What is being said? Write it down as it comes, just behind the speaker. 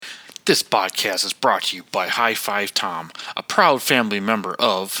This podcast is brought to you by High5Tom, a proud family member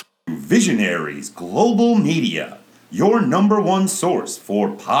of Visionaries Global Media, your number one source for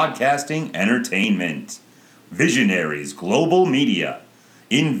podcasting entertainment. Visionaries Global Media,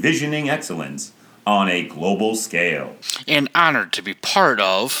 envisioning excellence on a global scale. And honored to be part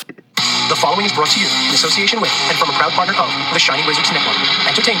of. The following is brought to you in association with and from a proud partner of the Shining Wizards Network.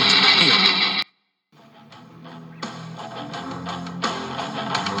 Entertainment here.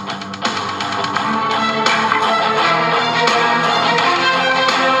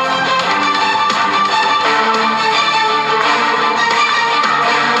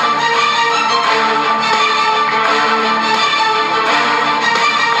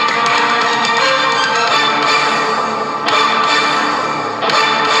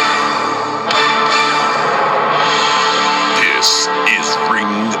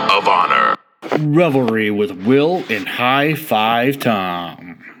 Revelry with Will and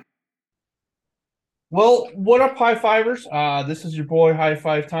High5Tom. Well, what up, High Fivers? This is your boy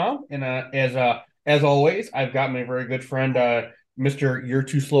High5Tom, and as always, I've got my very good friend, Mr. You're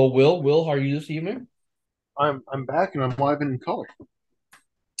Too Slow, Will. Will, how are you this evening? I'm back and I'm live and in color.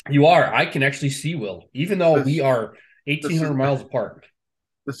 You are. I can actually see Will, even though we are 1,800 miles apart.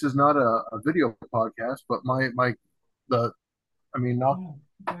 This is not a video podcast, but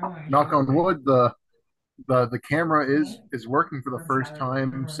knock on wood, the camera is working for the first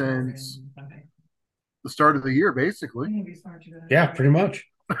time since the start of the year, basically. Yeah, pretty much.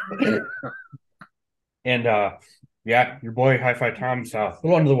 And your boy High5Tom's a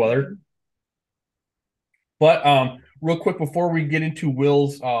little under the weather. But real quick before we get into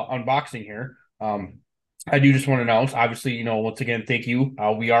Will's unboxing here, I do just want to announce, obviously, once again, thank you.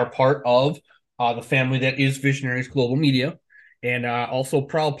 We are part of the family that is Visionaries Global Media. And also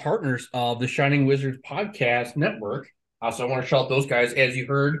proud partners of the Shining Wizards Podcast Network. So I want to shout out those guys, as you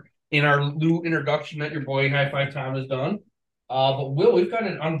heard in our new introduction that your boy High5Tom has done. But Will, we've got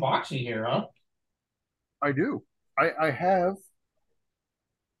an unboxing here, huh? I do. I have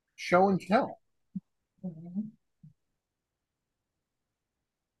show and tell.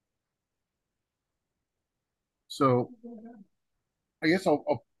 So I guess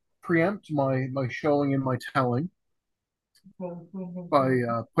I'll preempt my showing and my telling by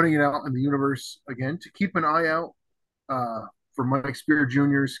putting it out in the universe again to keep an eye out for Mike Spear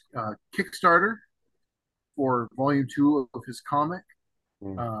Jr.'s Kickstarter for Volume 2 of his comic.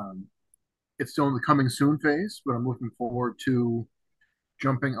 It's still in the coming soon phase, but I'm looking forward to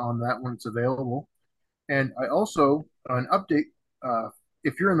jumping on that when it's available. And I also, an update,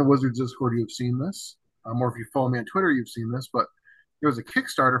 if you're in the Wizards Discord, you've seen this, or if you follow me on Twitter, you've seen this, but there was a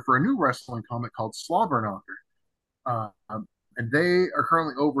Kickstarter for a new wrestling comic called Slobberknocker. And they are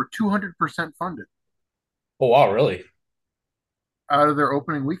currently over 200% funded. Oh, wow, really? Out of their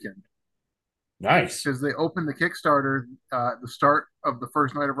opening weekend. Nice. Because they opened the Kickstarter at the start of the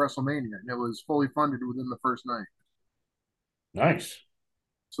first night of WrestleMania, and it was fully funded within the first night. Nice.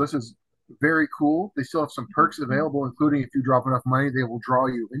 So this is very cool. They still have some perks available, including if you drop enough money, they will draw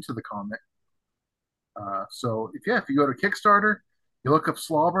you into the comic. So if you go to Kickstarter, you look up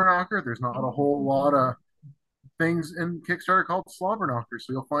Slobberknocker, there's not a whole lot of things in Kickstarter called Slobberknocker,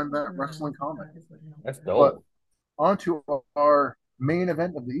 so you'll find that wrestling comic. That's dope. But on to our main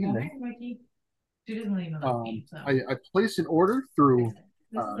event of the evening. I placed an order through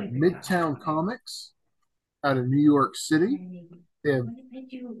Midtown Comics out of New York City. They have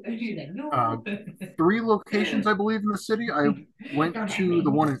 3 locations, I believe, in the city. I went to the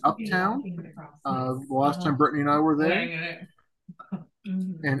one in Uptown the last time Brittany and I were there.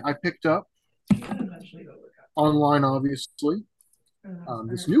 And I picked up online, obviously,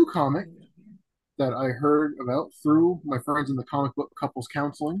 this new comic that I heard about through my friends in the Comic Book Couples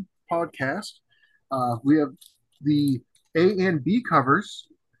Counseling podcast. We have the A and B covers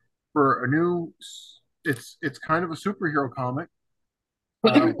for a new, it's kind of a superhero comic,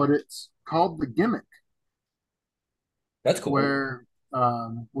 but it's called The Gimmick. That's cool. Where,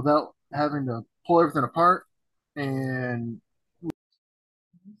 without having to pull everything apart and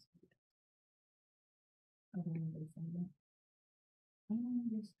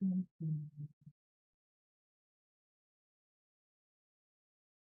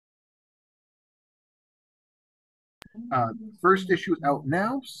first issue is out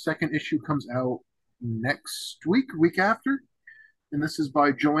now. Second issue comes out next week after. And this is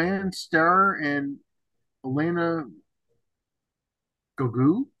by Joanne Starr and Elena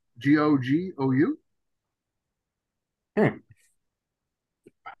Gogou, Gogou. It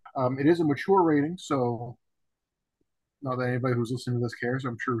is a mature rating, so not that anybody who's listening to this cares.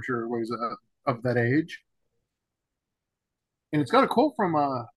 I'm sure everybody's of that age. And it's got a quote from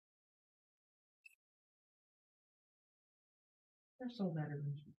They're so better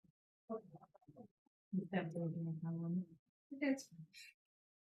than That's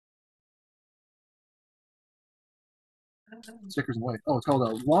Stickers and white. Oh, it's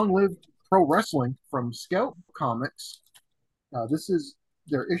called Long Live Pro Wrestling from Scout Comics. This is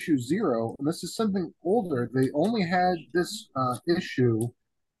their issue 0, and this is something older. They only had this issue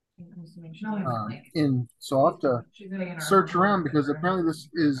in, so I'll have to search around because apparently this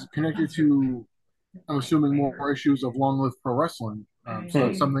is connected to, I'm assuming, more issues of Long Live Pro Wrestling. So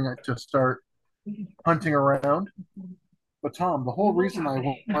it's something to start hunting around. But Tom, the whole reason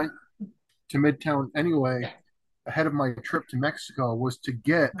I went to Midtown anyway, ahead of my trip to Mexico, was to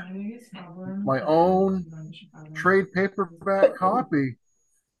get my own trade paperback copy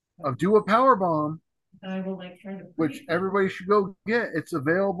of Do a Powerbomb, which everybody should go get. It's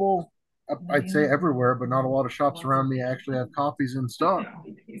available, I'd say everywhere, but not a lot of shops around me actually have copies in stock.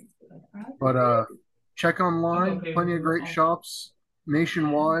 But check online, plenty of great shops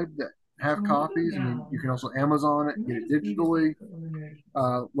nationwide that have copies. I mean, you can also Amazon it, get it digitally.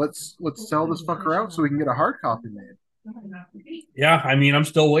 Let's sell this fucker out so we can get a hard copy made. Yeah, I mean, I'm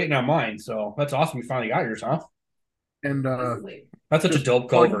still waiting on mine, so that's awesome. You finally got yours, huh? And that's such a dope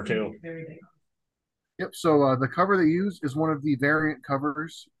cover too. Yep. So the cover they use is one of the variant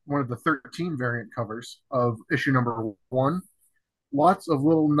covers, one of the 13 variant covers of issue number 1. Lots of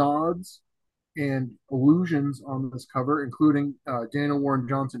little nods and allusions on this cover, including Daniel Warren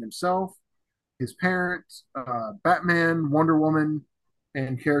Johnson himself, his parents, Batman, Wonder Woman,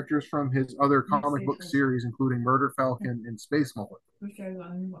 and characters from his other comic book series, including Murder Falcon and Space Mullet.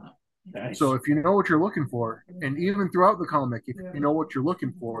 Nice. So if you know what you're looking for, and even throughout the comic, if you know what you're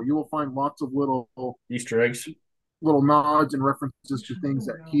looking for, you will find lots of little Easter eggs, little nods and references to things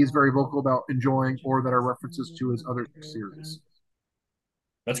that he is very vocal about enjoying, or that are references to his other series.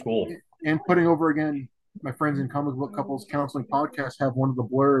 That's cool. And putting over again, my friends in Comic Book Couples Counseling Podcast have one of the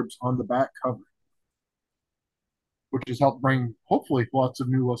blurbs on the back cover, which has helped bring, hopefully, lots of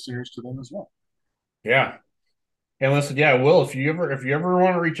new listeners to them as well. Yeah. And listen, yeah, Will, if you ever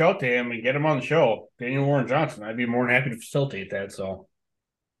want to reach out to him and get him on the show, Daniel Warren Johnson, I'd be more than happy to facilitate that. So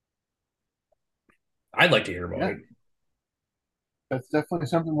I'd like to hear about it. That's definitely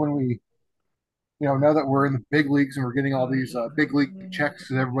something when we, now that we're in the big leagues and we're getting all these big league checks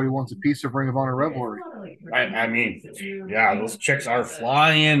because everybody wants a piece of Ring of Honor Revelry. I mean, yeah, those checks are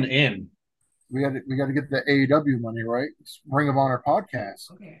flying in. We got to get the AEW money, right? It's Ring of Honor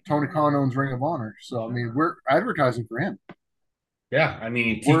podcast. Tony Khan owns Ring of Honor, so I mean, we're advertising for him. Yeah, I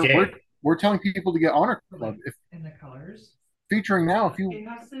mean, TK. We're telling people to get Honor Club. If featuring now, if you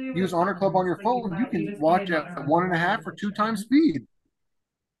use Honor Club on your phone, you can watch at 1.5 or 2 times speed.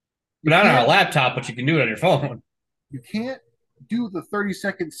 Not on a laptop, but you can do it on your phone. You can't do the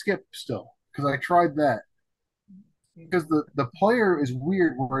 30-second skip still, because I tried that. Because the player is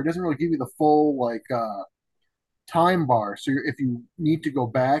weird where it doesn't really give you the full time bar. So if you need to go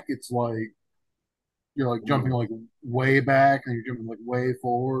back, it's like you're like jumping like way back and you're jumping like way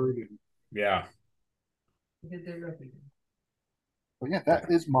forward. And yeah. But yeah,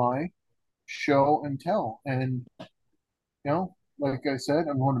 that is my show and tell. And like I said,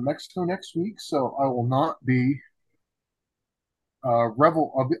 I'm going to Mexico next week, so I will not be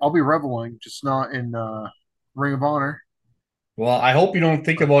I'll be reveling, just not in Ring of Honor. Well, I hope you don't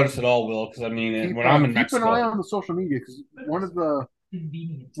think about us at all, Will, because I mean, when I'm in Mexico, keep an eye on the social media, because one of the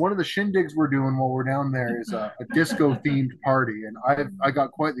shindigs we're doing while we're down there is a disco themed party, and I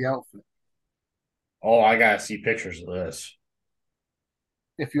got quite the outfit. Oh, I gotta see pictures of this.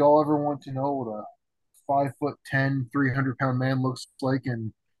 If you all ever want to know what a 5'10", 300-pound man looks like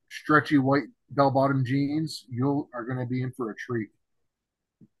in stretchy white bell-bottom jeans, you are going to be in for a treat.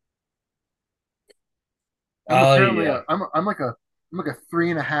 I'm like a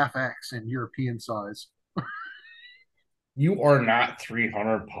 3.5X in European size. You are not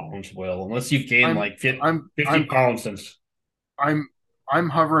 300 pounds, Will, unless you've gained 50 pounds since. I'm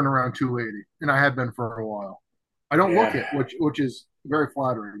hovering around 280, and I have been for a while. I don't look it, which is very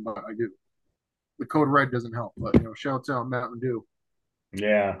flattering, but I do. The code red doesn't help, but shouts out Mountain Dew.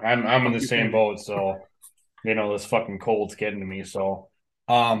 Yeah, I'm in the same boat, so this fucking cold's getting to me. So,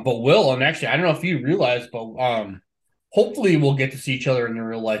 but Will, and actually, I don't know if you realize, but hopefully we'll get to see each other in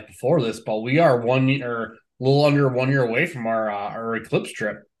real life before this. But we are a little under 1 year away from our eclipse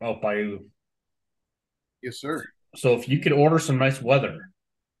trip out by you. Yes, sir. So if you could order some nice weather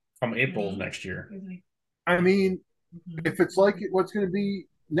come April next year. I mean, if it's like what's going to be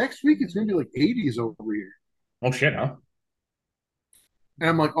next week, it's going to be like 80s over here. Oh shit, huh? And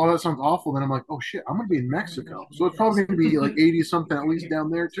I'm like, oh, that sounds awful. Then I'm like, oh shit, I'm going to be in Mexico, so it's probably going to be like 80 something at least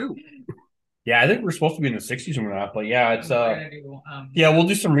down there too. Yeah, I think we're supposed to be in the 60s or not, but yeah, it's yeah, we'll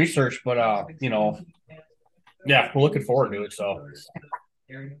do some research, but yeah, we're looking forward to it. So,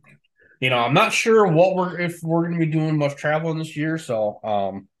 I'm not sure if we're gonna be doing much traveling this year.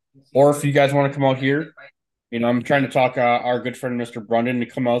 So, or if you guys want to come out here, I'm trying to talk our good friend Mr. Brundon to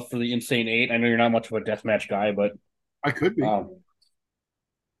come out for the Insane Eight. I know you're not much of a deathmatch guy, but I could be. um,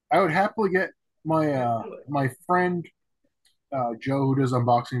 I would happily get my friend Joe, who does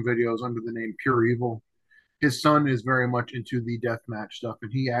unboxing videos under the name Pure Evil. His son is very much into the deathmatch stuff,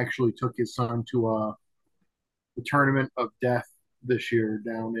 and he actually took his son to the tournament of death this year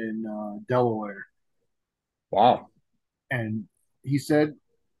down in Delaware, wow, and he said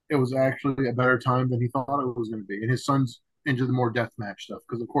it was actually a better time than he thought it was going to be. And his son's into the more deathmatch stuff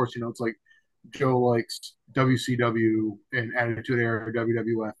because, of course, it's like Joe likes WCW and Attitude Era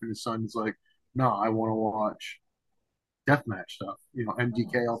WWF, and his son's like, no, I want to watch deathmatch stuff.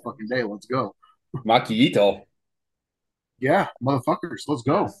 MDK all fucking day. Let's go. Makito. Yeah, motherfuckers, let's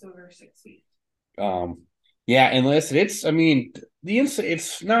go. Um, yeah, and listen, I mean,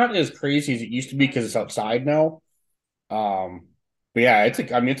 it's not as crazy as it used to be because it's outside now. But yeah, it's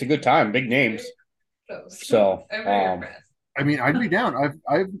a good time, big names. So, I mean, I'd be down.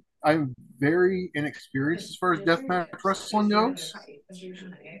 I'm very inexperienced as far as deathmatch wrestling goes,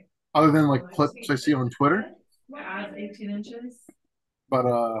 other than like clips I see on Twitter. But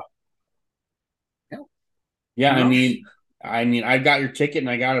yeah, yeah, who knows? I got your ticket and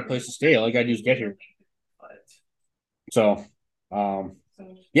I got a place to stay. All I gotta do is get here. So, um,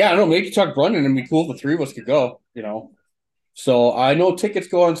 yeah, I don't know. Maybe talk Brundon and it'd be cool if the three of us could go. So I know tickets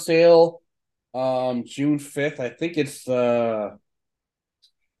go on sale June 5th. I think it's what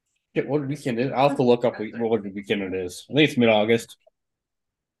weekend is it? I'll have to look up what weekend it is. I think it's mid-August.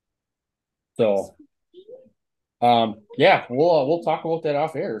 So yeah, we'll talk about that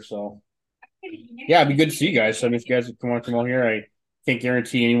off air. So yeah, it'd be good to see you guys. So if you guys want to come on here, I can't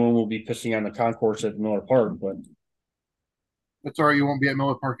guarantee anyone will be pissing on the concourse at Miller Park, but That's all right. You won't be at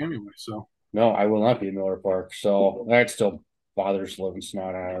Miller Park anyway. So no, I will not be at Miller Park. So that still bothers the living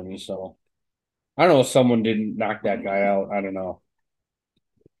snot out of me. So I don't know if someone didn't knock that guy out. I don't know.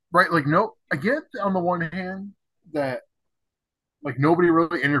 right, like no, I get on the one hand that like nobody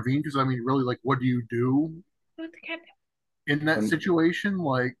really intervened because I mean, really, like, what do you do in that And situation?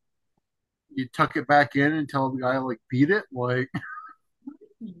 Like, you tuck it back in and tell the guy like beat it. Like,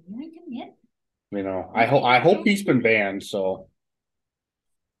 I hope he's been banned. So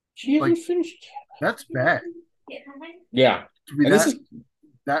she like hasn't finished. that's bad Yeah, to be and this is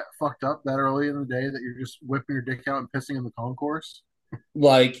that fucked up that early in the day that you're just whipping your dick out and pissing in the concourse.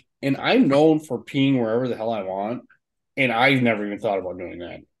 like, and I'm known for peeing wherever the hell I want, and I've never even thought about doing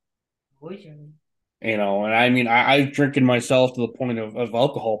that. And I mean, I've drinking myself to the point of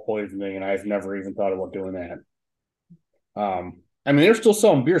alcohol poisoning, and I've never even thought about doing that. I mean, they're still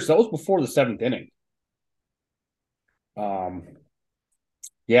selling beer, so that was before the seventh inning. Um,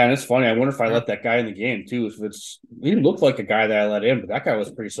 yeah, and it's funny. I wonder if I let that guy in the game too. He looked like a guy that I let in, but that guy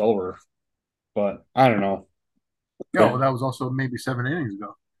was pretty sober. But I don't know. No, that was also maybe 7 innings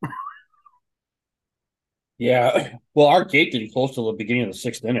ago. Yeah, well, our gate didn't close till the beginning of the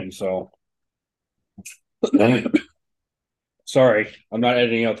sixth inning, so sorry, I'm not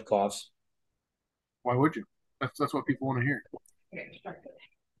editing out the coughs. Why would you? That's what people want to hear.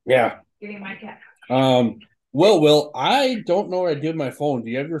 Yeah. Um. Well, Will, I don't know what I did with my phone.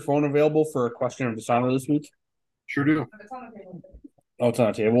 Do you have your phone available for a question of dishonor this week? Sure do. Oh, it's on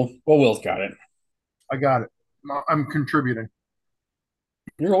the table. Well, Will's got it. I got it. I'm contributing.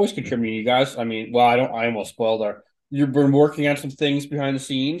 You're always contributing, you guys. I mean, well, I almost spoiled our. You've been working on some things behind the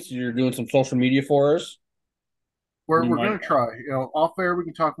scenes. You're doing some social media for us. You We're might. gonna try. Off air we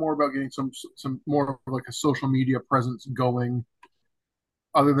can talk more about getting some more of like a social media presence going,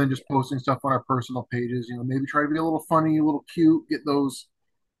 other than just posting stuff on our personal pages. Maybe try to be a little funny, a little cute, get those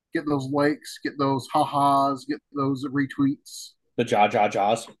likes, get those ha-has, get those retweets. The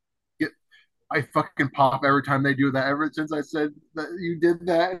jaws. Get I fucking pop every time they do that. Ever since I said that you did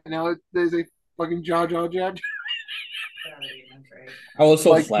that, now there's a fucking jaw. I was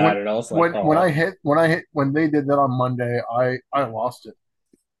so Like when flattered. I was like, when when oh, I hit when I hit when they did that on Monday, I lost it.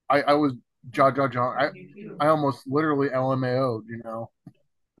 I was jaw. I almost literally LMAO'd.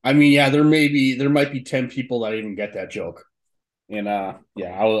 I mean, yeah, there might be 10 people that even get that joke. And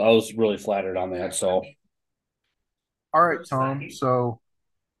yeah, I was really flattered on that. So All right, Tom. So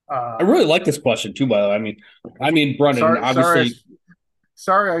I uh really like this question too, by the way. I mean, Brendan, sorry obviously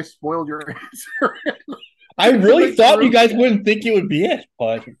sorry I spoiled your answer I in really the thought you group guys chat. wouldn't think it would be it,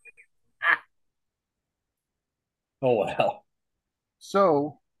 but oh well.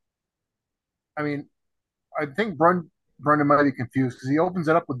 So I mean, I think Brendan might be confused because he opens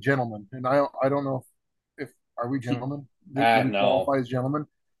it up with gentlemen, and I don't know if are we gentlemen? Do we No. qualify as gentlemen?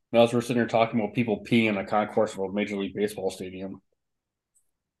 Now we're sitting here talking about people peeing in a concourse of a Major League Baseball stadium.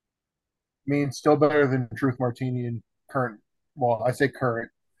 I mean, still better than Truth Martini and current. Well, I say current.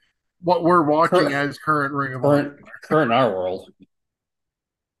 What we're watching Current, as current Ring of Honor. current in our world.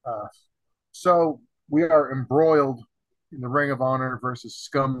 Uh, so we are embroiled in the Ring of Honor versus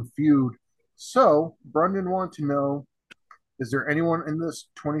Scum feud. So Brendan wanted to know: is there anyone in this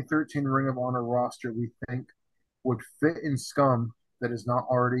 2013 Ring of Honor roster we think would fit in Scum that is not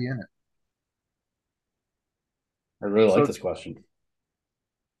already in it? I really like So, this question.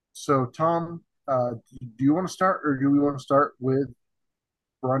 so Tom, do you want to start, or do we want to start with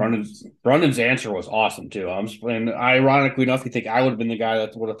Brendan? Brundon's answer was awesome too. And ironically enough, you think I would have been the guy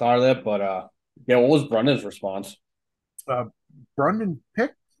that would have thought of that, but yeah, what was Brundon's response? Brendan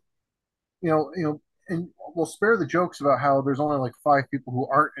picked, and we'll spare the jokes about how there's only like 5 people who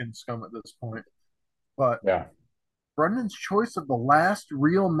aren't in Scum at this point, but Yeah, Brendan's choice of the last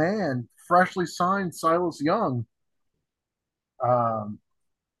real man, freshly signed Silas Young.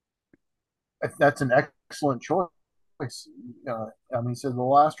 That's an excellent choice. He said the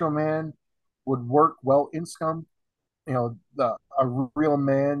last real man would work well in Scum. A real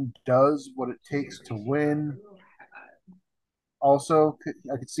man does what it takes to win. Also,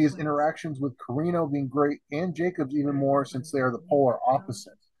 I could see his interactions with Carino being great and Jacobs even more since they are the polar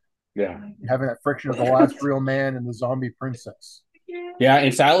opposite. yeah, Having that friction of the last real man and the zombie princess. yeah.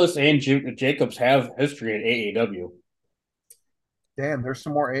 And Silas and Jacobs have history at AAW. Damn, there's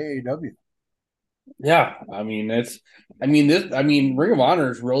some more AAW. Yeah, I mean Ring of Honor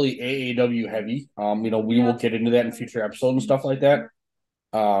is really AAW heavy. We will get into that in future episodes and stuff like that.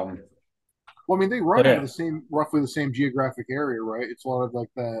 Well, I mean, they run But out of yeah, roughly the same geographic area, right? It's a lot of like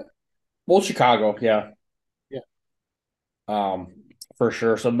that. well, Chicago, yeah, Yeah, um, for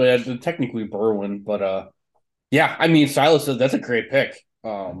sure. So, but technically Berwyn, but yeah, I mean, Silas that's a great pick.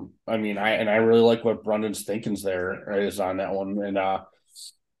 I really like what Brundon's thinkings there is on that one. And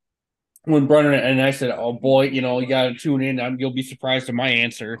when Brundon and I said, "Oh boy, you got to tune in. You'll be surprised at my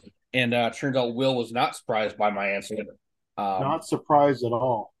answer." And turns out Will was not surprised by my answer. Um, not surprised at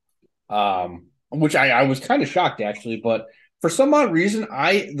all. which I was kind of shocked actually, but for some odd reason,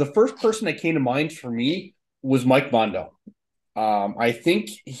 the first person that came to mind for me was Mike Mondo. I think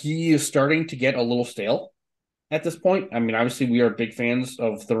he is starting to get a little stale at this point. I mean, obviously, we are big fans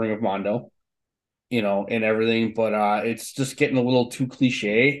of the Ring of Mondo, and everything, but it's just getting a little too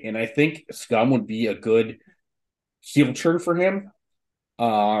cliche. And I think Scum would be a good heel turn for him.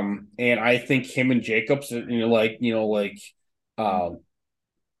 And I think him and Jacobs,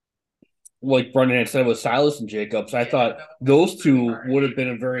 like Brendan had said with Silas and Jacobs, I thought those two would have been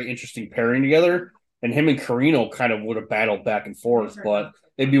a very interesting pairing together. And him and Carino kind of would have battled back and forth, but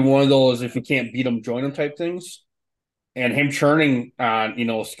it'd be one of those if you can't beat them, join them type things. And him churning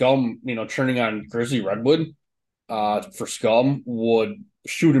on, Scum, churning on Grizzly Redwood for Scum would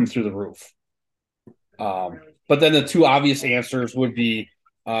shoot him through the roof. But then the two obvious answers would be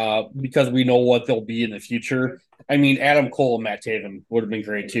because we know what they'll be in the future. I mean, Adam Cole and Matt Taven would have been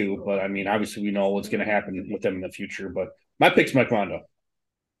great too, but I mean, obviously we know what's going to happen with them in the future. But my pick's Mike Rondo.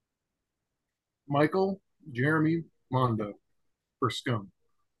 Michael Jeremy Mondo for Scum.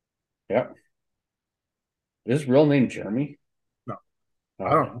 Yeah, is his real name Jeremy? No, I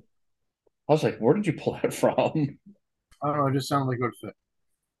Okay. don't know. I was like, where did you pull that from? I don't know. It just sounded like it would fit.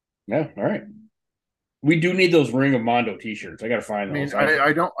 Yeah, all right. We do need those Ring of Mondo T-shirts. I gotta I find mean, those.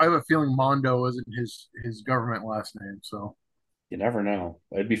 I don't. I have a feeling Mondo isn't his government last name. So, You never know.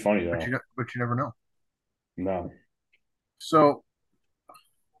 It'd be funny though. but you never know. No. So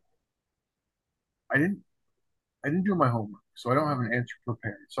I didn't I didn't do my homework, so I don't have an answer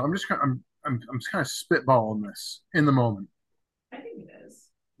prepared. So I'm just kind of spitballing this in the moment. I think it is.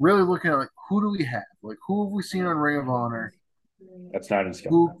 Really looking at like who do we have? Like who have we seen on Ring of Honor? That's not in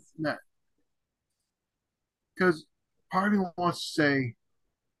Scum. Who? Because part of me wants to say,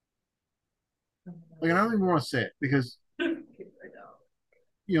 like, I don't even want to say it because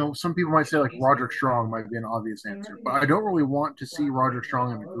some people might say like Roderick Strong might be an obvious answer, but I don't really want to see Roderick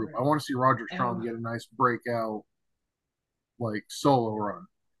Strong in the group. I want to see Roderick Strong get a nice breakout, like solo run.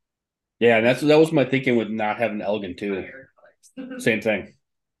 Yeah, and that was my thinking with not having Elgin too. Same thing.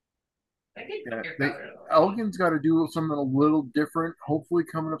 Elgin's got to do something a little different. Hopefully,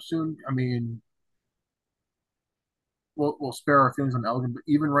 coming up soon. I mean, we'll spare our feelings on Elgin, but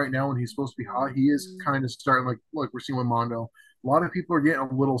even right now, when he's supposed to be hot, he is kind of starting like we're seeing with Mondo. A lot of people are getting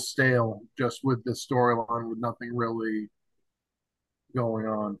a little stale just with this storyline with nothing really going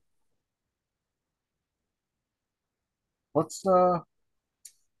on. let's what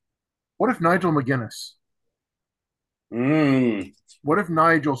if Nigel McGuinness? Mm, What if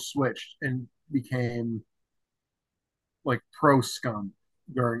Nigel switched and became like pro scum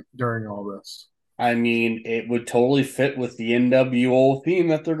during all this? I mean, it would totally fit with the NWO theme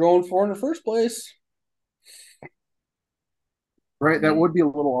that they're going for in the first place. Right? That would be a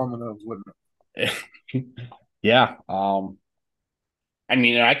little on the nose, wouldn't Yeah. I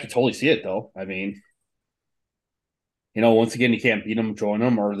mean, I could totally see it though. I mean, once again, you can't beat him, join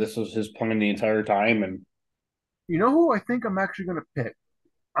him, or this was his plan the entire time. And You know who I think I'm actually going to pick?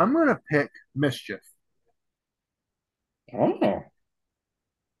 I'm going to pick Mischief. oh,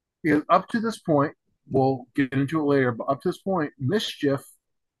 Because up to this point, we'll get into it later, but up to this point, Mischief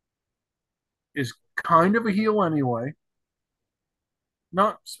is kind of a heel anyway.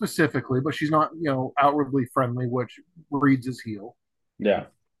 Not specifically, but she's not, outwardly friendly, which reads as heel. yeah,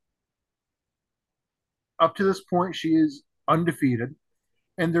 Up to this point, she is undefeated,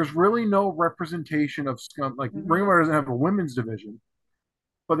 and there's really no representation of scum. Like Ring of Honor doesn't have a women's division,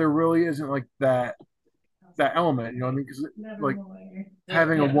 but there really isn't like that element. You know what I mean? Because like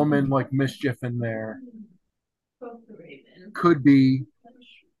having a woman like Mischief in there could be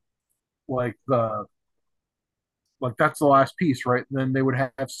like that's the last piece, right? Then they would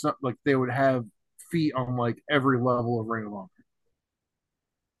have some like they would have feet on like every level of Ring of Honor.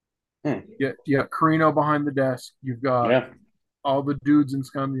 hmm. Yeah, Carino behind the desk. You've got Yeah. all the dudes in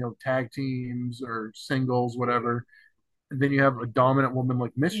Scum, tag teams or singles, whatever. And then you have a dominant woman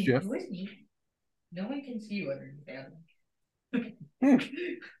like Mischief. No one can see you under the family. Hmm.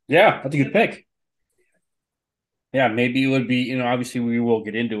 Yeah, that's a good pick. Yeah, maybe it would be, obviously we will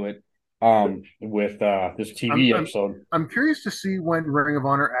get into it with this I'm, TV I'm episode. I'm curious to see when Ring of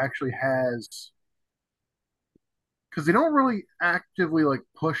Honor actually has, because they don't really actively like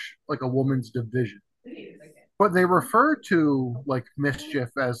push like a woman's division, but they refer to like Mischief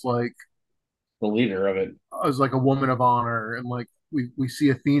The leader of it. as like a woman of honor, and like we see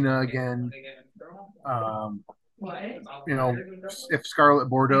Athena again. Um, What? if Scarlett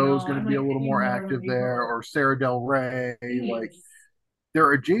Bordeaux is going to be a little more active there, or Sarah Del Rey, like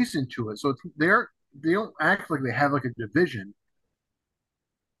they're adjacent to it, so they don't act like they have like a division.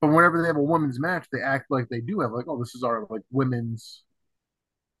 But whenever they have a women's match, they act like they do have like, oh, this is our like women's.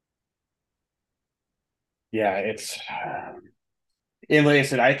 Yeah, and like I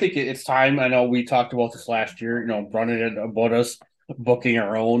said, I think it's time. I know we talked about this last year, running about us booking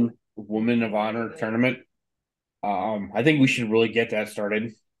our own Women of Honor tournament. I think we should really get that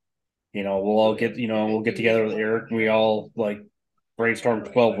started. We'll get together with Eric and we all like brainstorm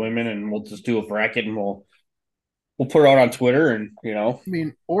 12 women and we'll just do a bracket and we'll put it out on Twitter and I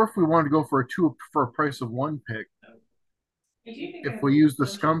mean, or if we wanted to go for a price of one pick, if we use the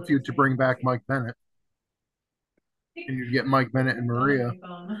Scum feud to bring back Mike Bennett, and you get Mike Bennett and Maria.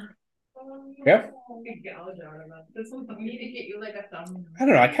 yeah. I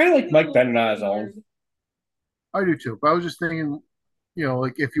don't know. I kind of like Mike Bennett on his own. I do too, but I was just thinking,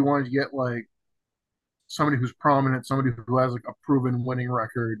 like if you wanted to get like somebody who's prominent, somebody who has like a proven winning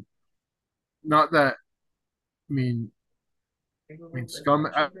record. Not that, Scum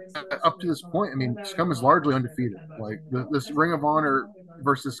up to this point. Scum is largely undefeated. Like this Ring of Honor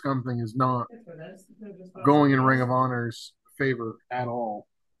versus Scum thing is not going in Ring of Honor's favor at all.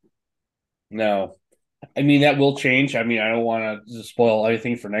 No. I mean, that will change. I mean, I don't want to spoil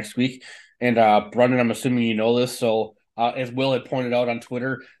everything for next week. And Brendan, I'm assuming you know this. So, as Will had pointed out on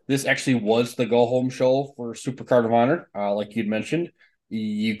Twitter, this actually was the go home show for Supercard of Honor, like you'd mentioned.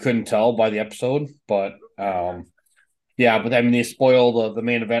 You couldn't tell by the episode, but yeah, but I mean, they spoiled the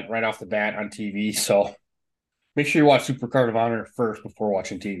main event right off the bat on TV. So, make sure you watch Supercard of Honor first before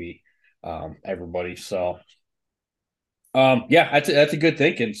watching TV, everybody. So, yeah, that's a good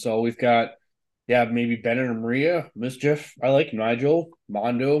thinking. So, we've got. Yeah, maybe Bennett or Maria, Mischief. I like Nigel,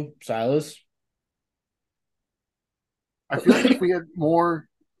 Mondo, Silas. I feel like if we had more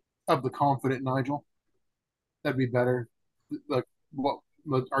of the confident Nigel, that'd be better. Like what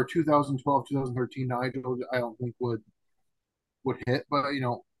our 2012, 2013 Nigel, I don't think would hit, but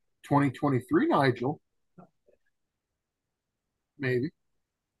 2023 Nigel, maybe.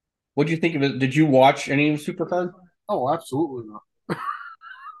 What do you think of it? Did you watch any of Supercard? Oh, absolutely not.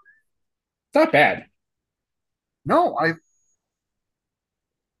 It's not bad. No,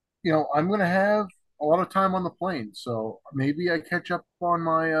 I'm gonna have a lot of time on the plane, so maybe I catch up on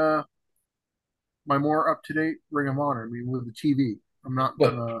my more up to date Ring of Honor. With the TV, I'm not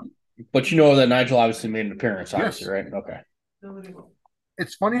But gonna. but you know that Nigel obviously made an appearance, Yes, obviously, right? Okay.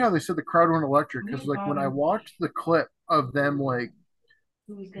 it's funny how they said the crowd went electric because like when I watched the clip of them like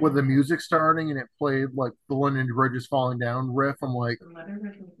with the music starting and it played like the London Bridge is falling down riff. I'm like,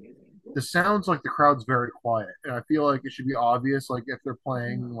 this sounds like the crowd's very quiet, and I feel like it should be obvious. Like if they're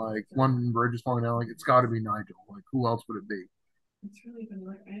playing like London Bridge is falling down, like it's got to be Nigel. Like who else would it be?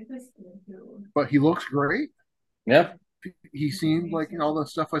 But he looks great. Yeah. He seemed like all the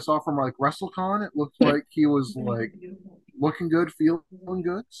stuff I saw from like WrestleCon. It looked like he was like looking good, feeling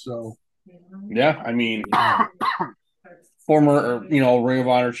good. So Yeah, I mean, former, Ring of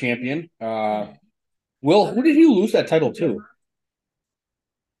Honor champion. Will, who did he lose that title to?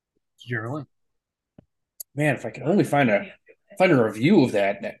 Geraldine. Man, if I could only find a review of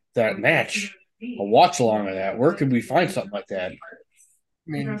that match, a watch along of that. Where could we find something like that? I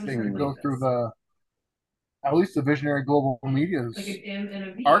mean, they could go through the at least the Visionary Global Media's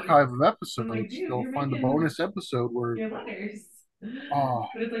archive of episodes. They'll find the bonus episode where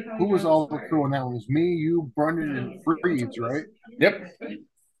who was all the crew on that one? It was me, you, Brendan, and Freeds, right? Yep.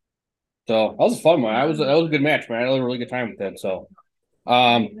 So that was a fun one. That was a good match, man. I had a really good time with that. So,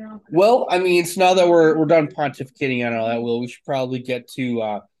 well, I mean, so now that we're done pontificating on all that, Will, we should probably get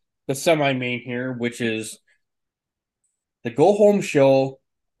to the semi-main here, which is the go home show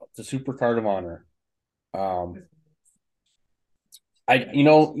of the Super Card of Honor. Me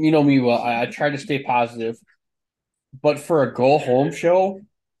well. I try to stay positive, but for a go home show,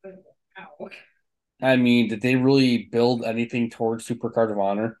 I mean, did they really build anything towards Super Card of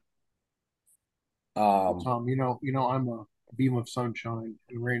Honor? Tom, I'm a beam of sunshine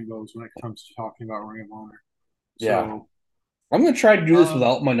and rainbows when it comes to talking about Ring of Honor. Yeah. So I'm gonna try to do this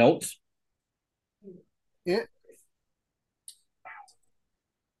without my notes. it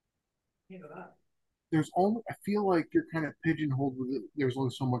there's only I feel like you're kind of pigeonholed with it. There's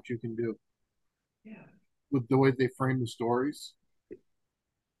only so much you can do. Yeah. With the way they frame the stories. I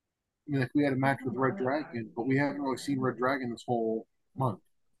mean, like we had a match with Red Dragon, but we haven't really seen Red Dragon this whole month.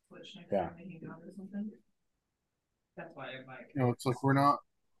 Yeah. It's like we're not.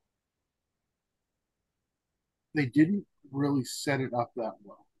 They didn't really set it up that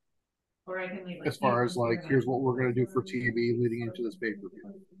well. As far as like, here's what we're going to do for TV leading into this pay per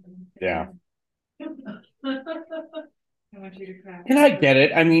view. Yeah. And I get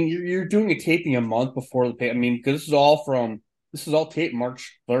it. I mean, you're doing a taping a month before the pay. I mean, because this is all taped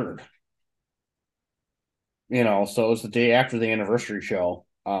March 3rd. So it's the day after the anniversary show.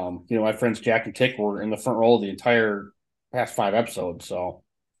 My friends Jack and Tick were in the front row of the entire past 5 episodes. So,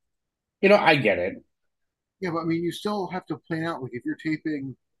 I get it. Yeah, but I mean, you still have to plan out. Like, if you're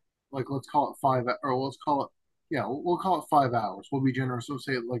taping, like, let's call it 5, or let's call it, yeah, we'll call it 5 hours. We'll be generous. We'll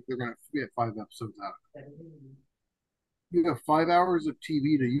say like they're gonna get 5 episodes out. You have 5 hours of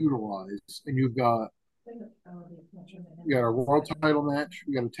TV to utilize, and you got a world title match,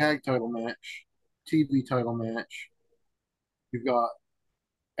 we got a tag title match, TV title match. You've got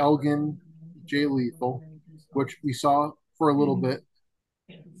Elgin, Jay Lethal, which we saw for a little bit.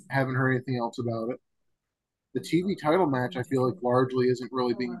 Haven't heard anything else about it. The TV title match, I feel like largely isn't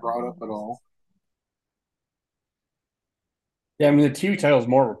really being brought up at all. Yeah, I mean, the TV title is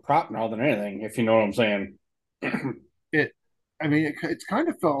more of a prop now than anything, if you know what I'm saying. It's kind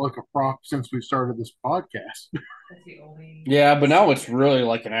of felt like a prop since we started this podcast. Yeah, but now it's really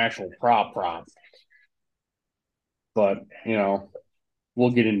like an actual prop. But,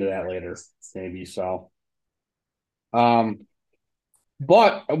 we'll get into that later, maybe. So, but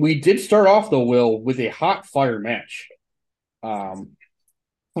we did start off, though, Will, with a hot fire match. 3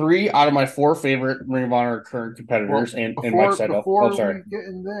 out of my 4 favorite Ring of Honor current competitors, and Mike said, before we get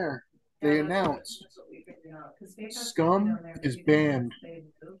in there, they announced Scum is banned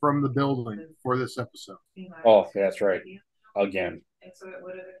from the building for this episode. Oh, that's right. Again.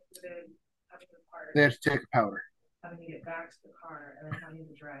 They had to take a powder. Having to get back to the car and then having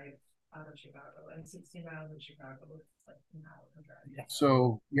to drive out of Chicago, and 60 miles in Chicago is like an hour drive.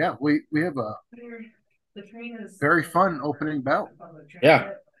 So yeah, we have a the train is very fun opening bout.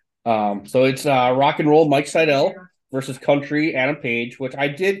 Yeah. So it's Rock and Roll Mike Seidel versus Country Adam Page, which I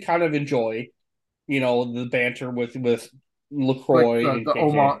did kind of enjoy. The banter with LaCroix, like and the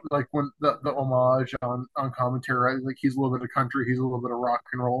homage, like when the homage on commentary, right? Like he's a little bit of country, he's a little bit of rock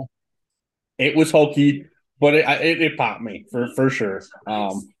and roll. It was hokey, but it popped me for sure.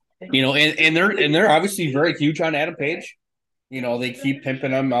 And they're obviously very huge on Adam Page. They keep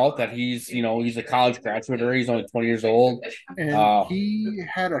pimping him out that he's a college graduate, or he's only 20 years old. And he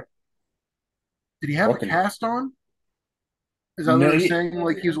had did he have a cast on? Is that what they're saying?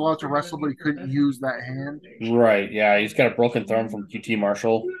 Like he was allowed to wrestle, but he couldn't use that hand? Right, yeah. He's got a broken thumb from QT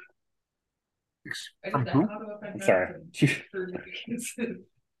Marshall. From who? I'm sorry.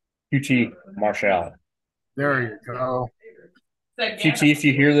 QT Marshall. There you go. QT, if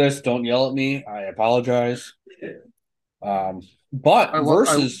you hear this, don't yell at me. I apologize. But I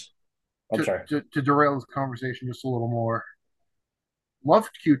versus, I'm to, sorry. to derail this conversation just a little more. Loved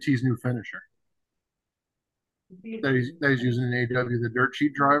QT's new finisher that he's using in AW, the dirt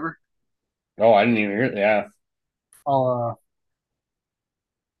sheet driver. Oh, I didn't even hear. Yeah, I'll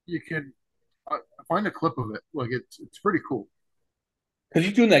you could find a clip of it. Like it's pretty cool. because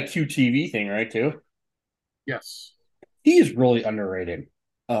he's doing that QTV thing, right? Too. Yes. He is really underrated.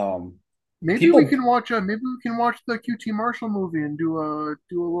 Um, Maybe we people, can watch the QT Marshall movie and do a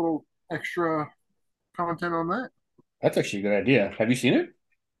little extra content on that. that's actually a good idea. Have you seen it?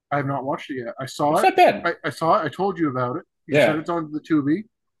 I have not watched it yet. I saw It's it. not bad. I saw it. I told you about it. You said Yeah. it's on the Tubi.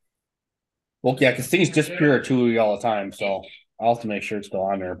 Well, yeah, because things disappear at Tubi all the time, so I'll have to make sure it's still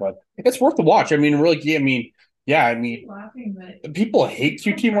on there. But it's worth the watch. I mean, really, yeah, I mean, people hate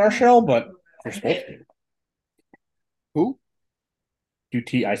QT Marshall, but they're supposed to. Who?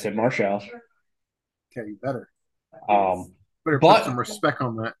 QT, I said Marshall. Okay, you better. Um, Better put but some respect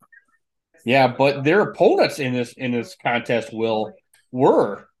on that. yeah, but their opponents in this contest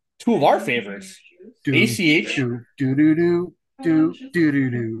were two of our favorites, Do ACH do do do do do do do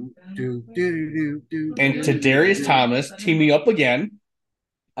do do do do and do Tadarius do. Thomas teaming up again.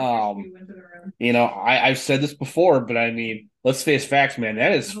 I've said this before, but I mean, let's face facts, man.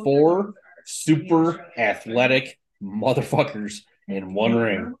 That is four super athletic motherfuckers in one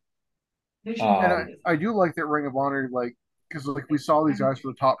ring. And Um, I do like that Ring of Honor, like, because like we saw these guys for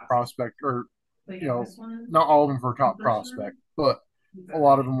the top prospect, or not all of them for top prospect, but a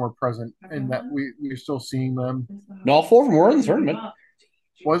lot of them were present, and that we're still seeing them. no, all four of them were in the tournament.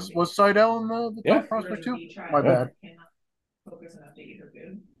 Was Seidel in the Yeah. top prospect too? My Yeah. bad.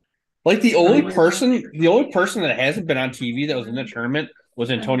 Like No, he was. the only person that hasn't been on TV that was in the tournament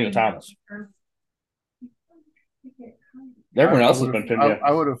was Antonio Thomas. Everyone else has been pinned. Yeah.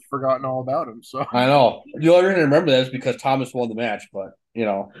 I would have forgotten all about him. So I know. The only reason I remember that is because Thomas won the match, but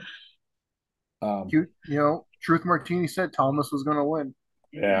Truth Martini said Thomas was going to win.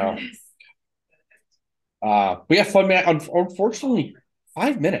 yeah. We have fun match. Unfortunately,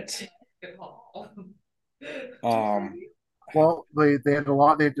 5 minutes. Well, they had a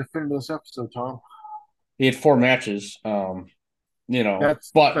lot they had to fit into this episode, Tom. He had four matches. But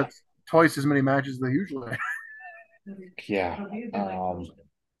That's twice as many matches as they usually have. yeah.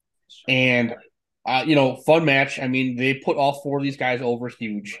 And fun match. I mean, they put all four of these guys over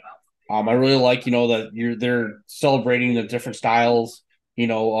huge. I really like, that they're celebrating the different styles,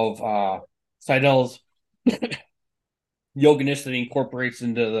 of Seidel's yoganist that he incorporates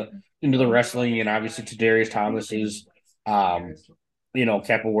into the wrestling, and obviously to Darius Thomas's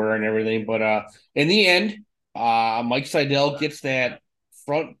capoeira and everything. But in the end, Mike Seidel gets that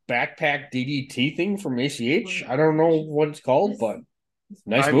front backpack DDT thing from ACH. I don't know what it's called, but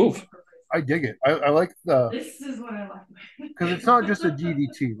nice move. I dig it. I like the This is what I like. because it's not just a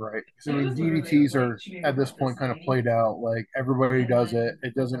DDT, right? Because I mean, DDTs are at this point kind of played out. Like everybody does it.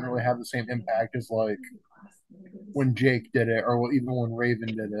 It doesn't really have the same impact as like when Jake did it, or even when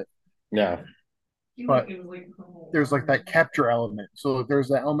Raven did it. Yeah. But there's like that capture element. So there's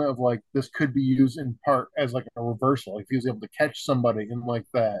that element of like this could be used in part as like a reversal. If he was able to catch somebody in like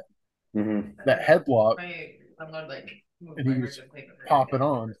that that headlock, and he just pop it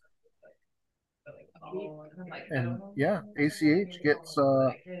on. And yeah, ACH gets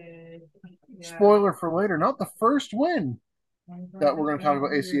spoiler for later, not the first win that we're going to talk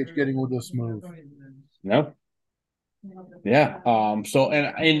about ACH getting with this move. No. Yeah. So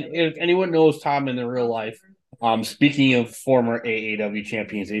and if anyone knows Tom in the real life, speaking of former AAW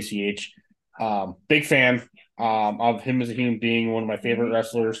champions, ACH, big fan of him as a human being, one of my favorite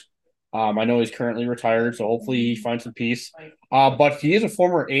wrestlers. I know he's currently retired, so hopefully he finds some peace. But he is a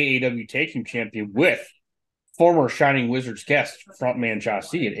former AAW tag team champion with former Shining Wizards guest frontman Josh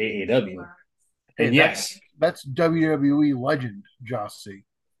C at AAW. And yes, that's WWE legend Josh C.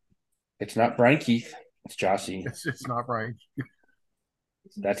 It's not Brian Keith. It's Josh C. It's not Brian.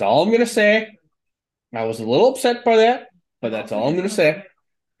 That's all I'm going to say. I was a little upset by that, but that's all I'm going to say.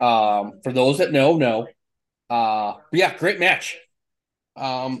 For those that know. But yeah, great match.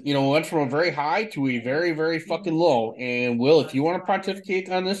 We went from a very high to a very, very fucking low. And Will, if you want to pontificate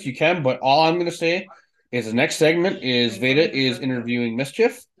on this, you can. But all I'm going to say is the next segment is Veda is interviewing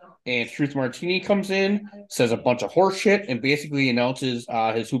Mischief, and Truth Martini comes in, says a bunch of horse shit, and basically announces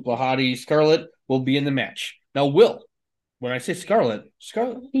his Hoopla Hottie Scarlett will be in the match. Now, Will, when I say Scarlett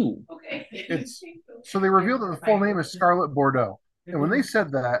who? Okay. So they revealed that the full name is Scarlett Bordeaux. And when they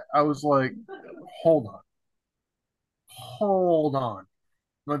said that, I was like, hold on.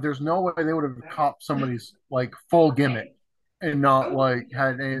 But there's no way they would have copped somebody's like full gimmick and not like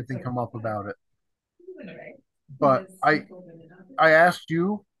had anything come up about it. But I asked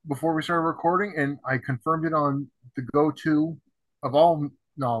you before we started recording, and I confirmed it on the go-to of all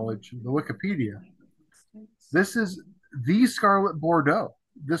knowledge, the Wikipedia. This is the Scarlet Bordeaux.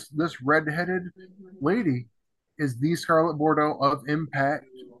 This redheaded lady is the Scarlet Bordeaux of Impact,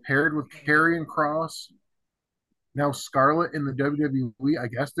 paired with Karrion Kross. Now Scarlet in the WWE. I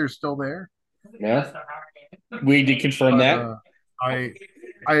guess they're still there, Yeah, we did confirm but that. I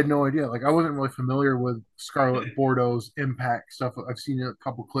I had no idea. Like I wasn't really familiar with Scarlet Bordeaux's Impact stuff. I've seen a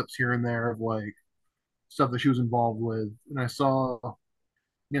couple clips here and there of like stuff that she was involved with, and I saw a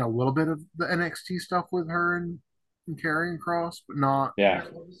little bit of the NXT stuff with her and Karrion Kross, but not Yeah,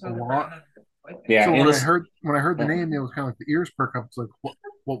 a lot. yeah. So And listen, when I heard the name, it was kind of like the ears perk up. It's like whoa,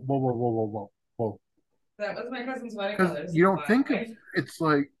 whoa, whoa, whoa, whoa, whoa, whoa, whoa. That was my cousin's wedding Because colors. you don't think of it's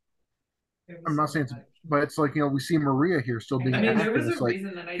like I'm not saying it's, but it's like we see Maria here still being There active. was It's a like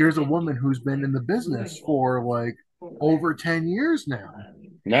reason that I here's a didn't woman who's been in the business for like over 10 years now.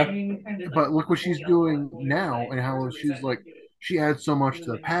 yeah, But look what she's doing now and how she's like she adds so much to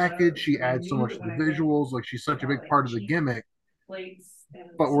the package, she adds so much to the visuals, like she's such a big part of the gimmick.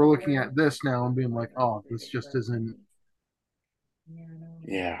 But we're looking at this now and being like, oh, this just isn't.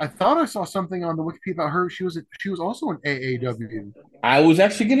 yeah. I thought I saw something on the Wikipedia about her. She was also in AAW. I was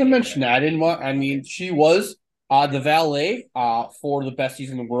actually going to mention that. I didn't want. I mean, she was the valet for the besties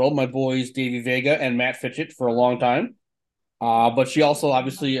in the world, my boys Davey Vega and Matt Fitchett for a long time. But she also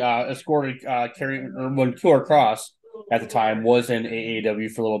obviously escorted Carrie or when Killer Cross at the time was in AAW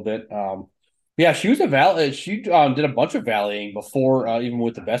for a little bit. Yeah, she was a valet. She did a bunch of valeting before even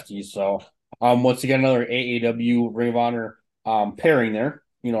with the besties. So once again, another AAW Ring of Honor pairing there.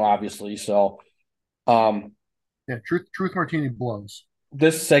 Obviously. So Yeah, Truth Martini blows.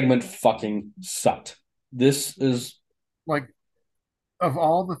 this segment fucking sucked. This is Like of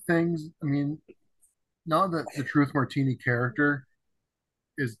all the things, I mean, not that the Truth Martini character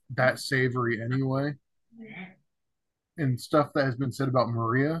is that savory anyway, and stuff that has been said about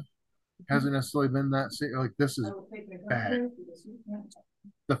Maria hasn't necessarily been that like this is bad.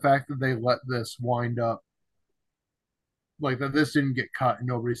 The fact that they let this wind up, like that this didn't get cut, and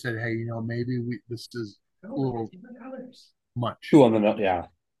nobody said, "Hey, maybe this is a little much." two on the note. Yeah,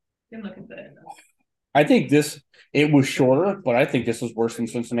 I think it was shorter, but I think this was worse than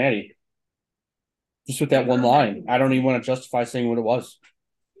Cincinnati. Just with that one line, I don't even want to justify saying what it was.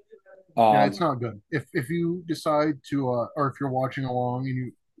 Yeah, it's not good. If you decide to, or if you're watching along and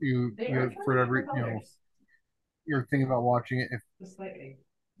you for whatever you're thinking about watching it, if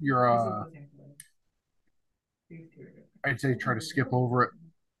you're I'd say try to skip over it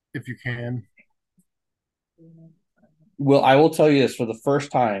if you can. Well, I will tell you this for the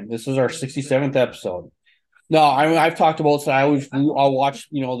first time. This is our 67th episode. No, I've talked about this. I'll watch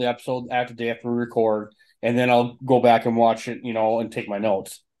the episode after day after we record, and then I'll go back and watch it and take my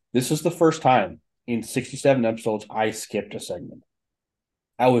notes. This is the first time in 67 episodes I skipped a segment.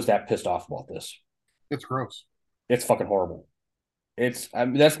 I was that pissed off about this. It's gross. It's fucking horrible. That's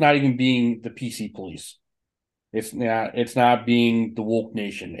not even being the PC police. It's not. It's not being the woke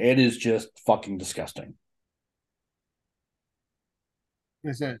nation. It is just fucking disgusting.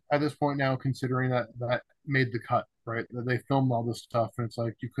 Is it at this point now, considering that made the cut, right? That they filmed all this stuff, and it's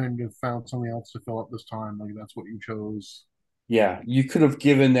like you couldn't have found something else to fill up this time. Like that's what you chose. Yeah, you could have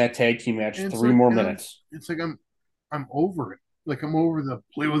given that tag team match And three more minutes. It's like I'm over it. Like I'm over the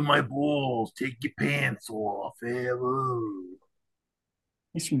play with my balls, take your pants off. Hello.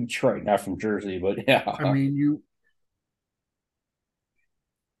 He's from Detroit, not from Jersey, but yeah. I mean,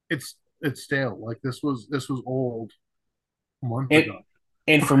 it's stale. Like this was old a month and ago.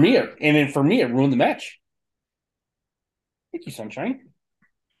 and for me, it ruined the match. Thank you, Sunshine.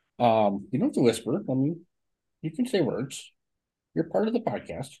 You don't have to whisper. I mean, you can say words. You're part of the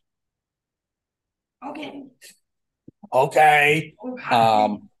podcast. Okay. Okay.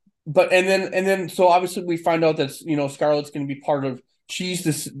 But and then so obviously we find out that Scarlett's going to be part of. She's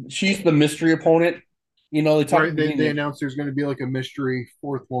the mystery opponent. They talk. Right, they announce there's going to be like a mystery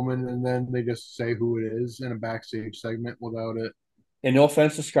fourth woman, and then they just say who it is in a backstage segment without it. And no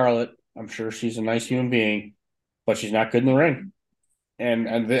offense to Scarlett, I'm sure she's a nice human being, but she's not good in the ring. And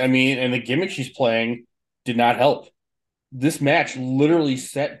the gimmick she's playing did not help. This match literally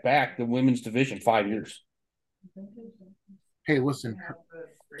set back the women's division 5 years. Hey, listen,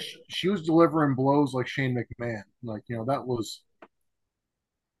 she was delivering blows like Shane McMahon. Like that was.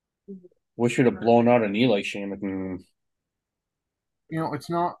 We should have blown out a knee like Shane McMahon. It's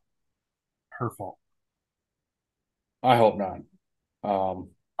not her fault. I hope not.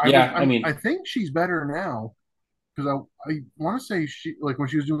 I think she's better now. because I want to say she like when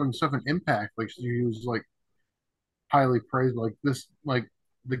she was doing stuff in Impact, like she was like highly praised. Like this, like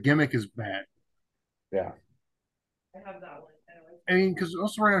the gimmick is bad. Yeah. I have that one. I mean, because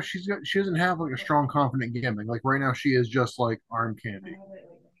also right now she doesn't have like a strong, confident gimmick. Like right now she is just like arm candy.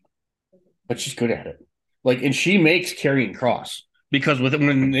 But she's good at it. Like, and she makes Karrion Cross because with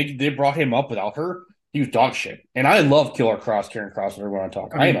when they brought him up without her, he was dog shit. And I love Killer Cross, Karrion Cross, whatever you want to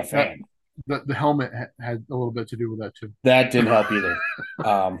talk. I I am a mean that fan. the helmet had a little bit to do with that too. That didn't help either.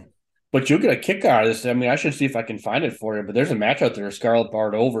 But you'll get a kick out of this. I mean, I should see if I can find it for you. But there's a match out there: Scarlett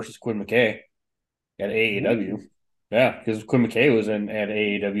Bordeaux versus Quinn McKay at AEW. Ooh. Yeah, because Quinn McKay was in at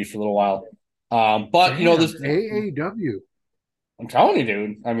AEW for a little while. But you know Damn, this. AAW. I'm telling you,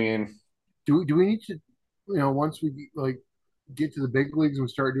 dude. I mean, Do we need to, once we like get to the big leagues and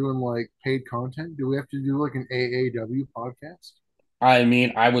start doing like paid content, do we have to do like an AAW podcast?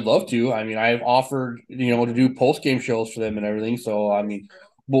 I would love to. I mean, I've offered, to do post game shows for them and everything. So, I mean,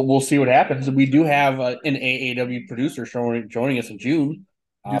 we'll see what happens. We do have an AAW producer joining us in June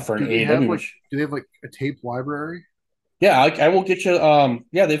for an Do they have AAW like match. do they have like a tape library? Yeah, I will get you.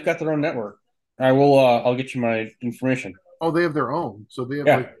 Yeah, they've got their own network. I will. I'll get you my information. Oh, they have their own. So they have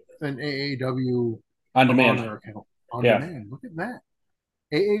Yeah, like an AAW on Ring of demand. Honor account on Yeah, demand. Look at that.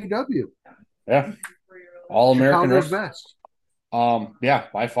 AAW, yeah. All American Chicago's wrestling. best. Yeah,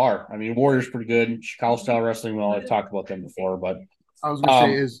 by far. I mean, Warriors pretty good. Chicago style wrestling. Well, I've talked about them before, but I was gonna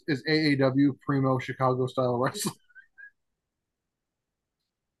say, um, is AAW primo Chicago style wrestling?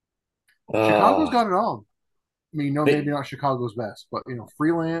 Chicago's uh, got it all. I mean, no, maybe they not Chicago's best, but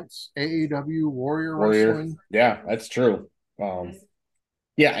freelance, AAW, Warrior Warrior. Wrestling. Yeah, that's true.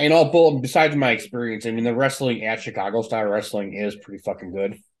 Yeah, and all bull. Besides my experience, I mean, the wrestling at Chicago style wrestling is pretty fucking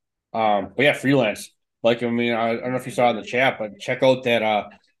good. But yeah, freelance. Like, I mean, I don't know if you saw in the chat, but check out that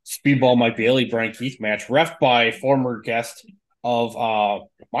Speedball Mike Bailey Brian Keith match, ref by former guest of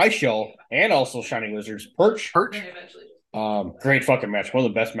my show and also Shining Wizards Perch. Perch. Great fucking match, one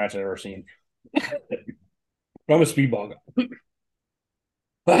of the best matches I've ever seen. I'm a speedball guy.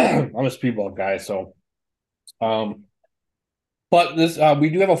 I'm a speedball guy, so but this we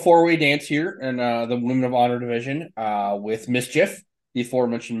do have a four-way dance here in the Women of Honor division with Mischief, the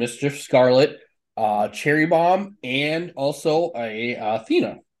aforementioned Mischief, Scarlet, Cherry Bomb, and also a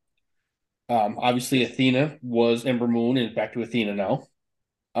Athena. Obviously, Athena was Ember Moon and back to Athena now.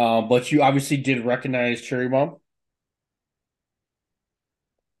 But you obviously did recognize Cherry Bomb.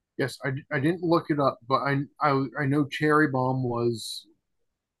 Yes, I didn't look it up, but I know Cherry Bomb was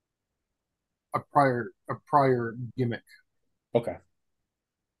a prior gimmick. Okay.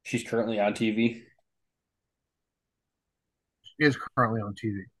 She's currently on TV. Is currently on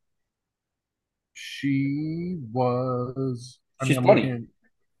TV. She was. I mean, She's I'm Bunny. looking.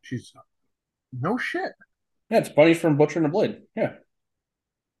 She's no shit. Yeah, it's Bunny from Butcher and the Blade. Yeah.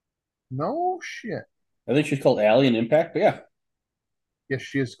 No shit. I think she's called Allie in Impact, but yeah. Yes,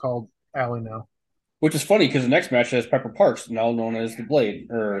 she is called Allie now. Which is funny because the next match has Pepper Parks, now known as the Blade.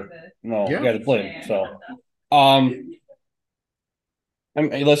 Or no, Yeah. yeah, the Blade. So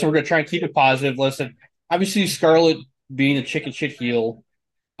listen, we're gonna try and keep it positive. Listen, obviously Scarlet being a chicken shit heel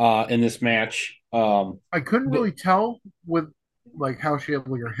in this match. I couldn't But, really tell with like how she had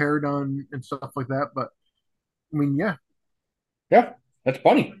like her hair done and stuff like that, but I mean, yeah, yeah, that's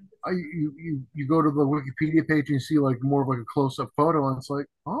Bunny. you go to the Wikipedia page and you see like more of like a close up photo, and it's like,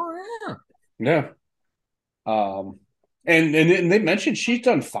 oh yeah, Yeah. Um, and they mentioned she's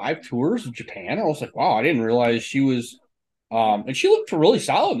done 5 tours of Japan. I was like, wow, I didn't realize she was. And she looked really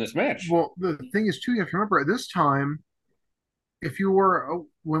solid in this match. well, the thing is too, you have to remember at this time, if you were a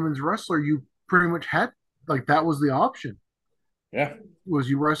women's wrestler, you pretty much had like that was the option. Yeah, Was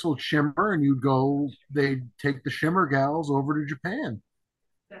you wrestled Shimmer and you'd go, they'd take the Shimmer gals over to Japan.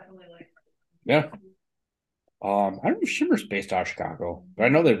 Definitely like. yeah. I don't know if Shimmer's based out of Chicago, but I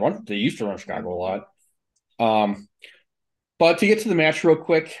know they used to run Chicago a lot. But to get to the match real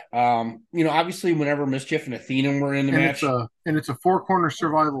quick, obviously whenever Mischief and Athena were in the And match, it's a four corner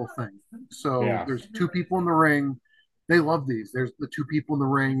survival thing. So yeah, there's two people in the ring. They love these. There's the two people in the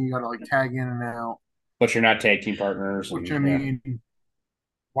ring. You got to like tag in and out. but you're not tag team partners, Which and I yeah, mean,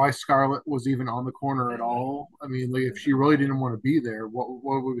 why Scarlett was even on the corner at all? I mean, like if she really didn't want to be there, what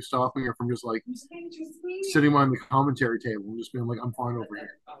would be stopping her from just like sitting behind the commentary table and just being like, "I'm fine over here."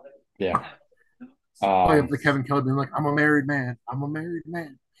 yeah. Play up the Kevin Kelly being like, "I'm a married man. I'm a married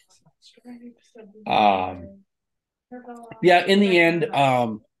man." Um, yeah. In the end,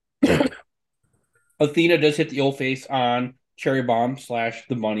 Athena does hit the old face on Cherry Bomb slash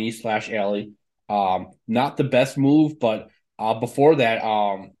the Money slash Alley. Not the best move, but before that,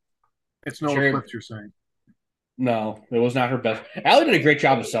 It's no Cherry eclipse, you're saying. No, it was not her best. Allie did a great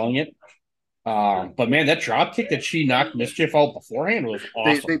job of selling it. But man, that drop kick that she knocked Mischief out beforehand was They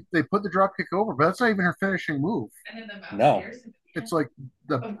awesome. they they put the drop kick over, but that's not even her finishing move. And then the mouse No. stairs. It's like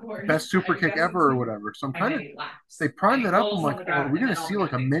the Of course. best super I kick guess ever or it's- whatever. So I'm I kind of made laps. they primed I it up. I'm rolls like, on the oh, are ground we and gonna then see I'll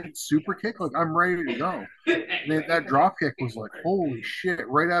like a do my mid super kick? Like I'm ready to go. thing. That drop kick was like, holy shit,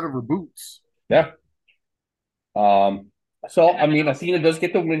 right out of her boots. Yeah. Um, so I mean, Athena does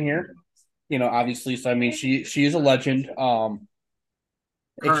get the win here. Obviously. So I mean, she is a legend.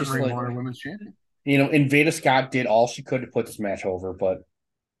 It's Current just Ring of like Honor Women's Champion. And Veda Scott did all she could to put this match over, but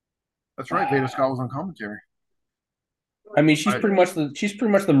That's right. Veda Scott was on commentary. I mean, she's I, pretty much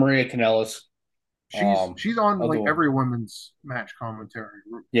the Maria Kanellis. she's on of like the every women's match commentary,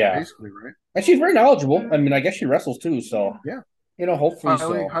 Yeah, basically, right? and she's very knowledgeable. I mean, I guess she wrestles too, so Yeah. hopefully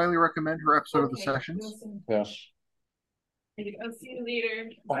Highly, so. highly recommend her episode of the Okay, Sessions. Wilson. Yeah. I'll see you later.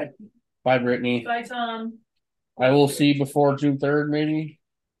 Bye, Brittany. Bye, Tom. I will see you before June 3rd, maybe.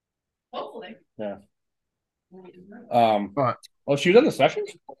 Hopefully. Yeah. But Oh, she was on the sessions.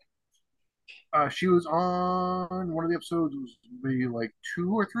 she was on one of the episodes, was maybe like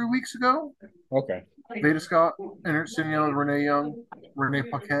 2 or 3 weeks ago. Okay. Veda Scott and sitting down with Renee Young, Renee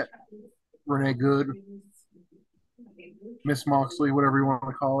Paquette, Renee Good, Miss Moxley, whatever you want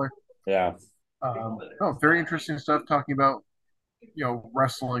to call her. Yeah. Oh, very interesting stuff talking about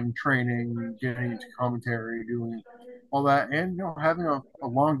wrestling training, getting into commentary, doing all that, and having a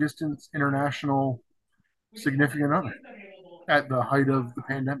long distance international significant other at the height of the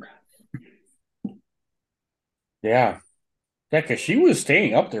pandemic. Yeah. Yeah, because she was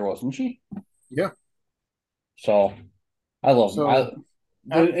staying up there, wasn't she? Yeah. So I love So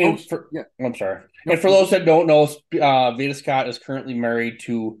yeah. I'm sorry. No, And for those that don't know, Veda Scott is currently married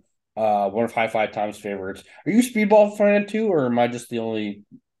to one of High5Tom's favorites. Are you a Speedball fan too, or am I just the only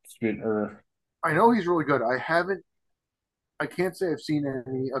speed? Or I know he's really good. I can't say I've seen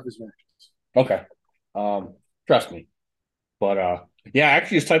any of his matches. okay, trust me. But yeah,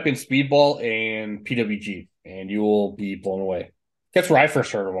 actually, just type in Speedball and PWG, and you will be blown away. That's where I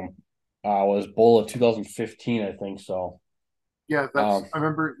first heard of him. Was Bull of 2015, I think. So Yeah, I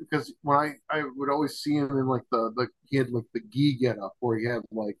remember because when I would always see him in like the he had like the gi get up where he had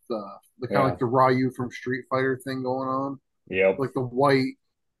like the kind of like the Ryu from Street Fighter thing going on. Yep. Like the white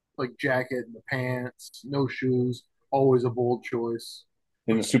like jacket and the pants, no shoes, always a bold choice.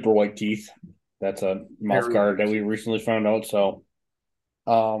 In the super white teeth. That's a mouth Very guard that we recently found out. So,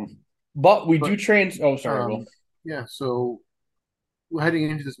 but we do train. Oh, sorry, Will. Yeah, so heading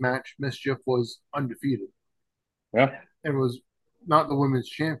into this match, Mischief was undefeated. Yeah, and was not the women's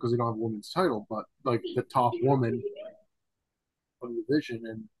champ because they don't have a women's title, but like the top woman of the division.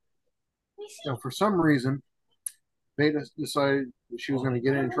 And for some reason, Veda decided that she was going to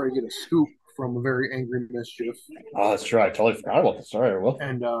get in and try to get a scoop from a very angry Mischief. Oh, that's true. I totally forgot about this. Sorry, Will.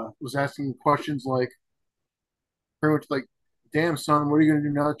 And was asking questions like, pretty much like, "Damn son, what are you going to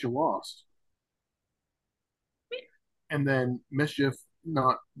do now that you lost?" And then Mischief,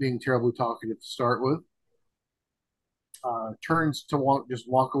 not being terribly talkative to start with, turns to just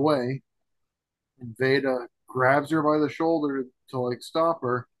walk away, and Veda grabs her by the shoulder to like stop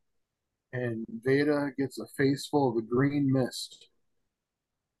her, and Veda gets a face full of the green mist.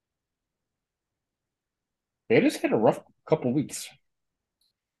 They just had a rough couple weeks.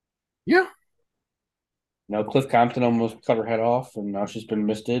 Yeah. Now Cliff Compton almost cut her head off, and now she's been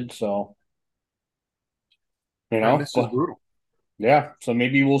misted. So Mist is brutal. Yeah, so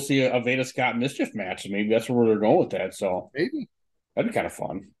maybe we'll see a Veda Scott Mischief match. Maybe that's where they're going with that. So maybe that'd be kind of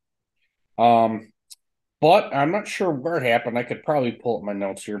fun. But I'm not sure where it happened. I could probably pull up my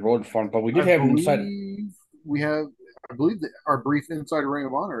notes here, but it would be fun. But we did have inside. I believe that our brief inside Ring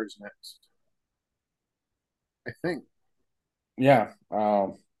of Honor is next. I think. Yeah.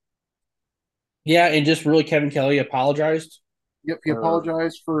 Yeah, and just really Kevin Kelly apologized. Yep, he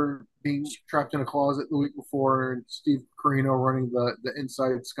apologized for being trapped in a closet the week before, and Steve Carino running the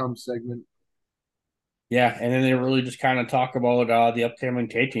Inside Scum segment. Yeah, and then they really just kind of talk about the upcoming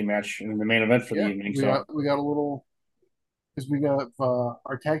tag team match in the main event for the evening. We got a little because we got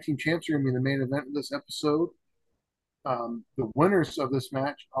our tag team champs are going to be the main event of this episode. The winners of this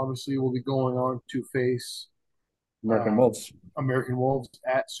match obviously will be going on to face American Wolves. American Wolves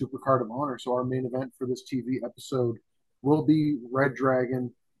at Supercard of Honor. So our main event for this TV episode will be Red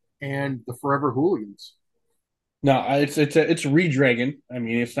Dragon and the Forever Hooligans. No, it's Redragon. I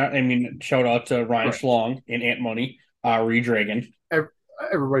mean, it's not. I mean, shout out to Ryan Schlong and Ant Money. Redragon.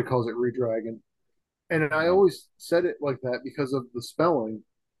 Everybody calls it Redragon, and I always said it like that because of the spelling.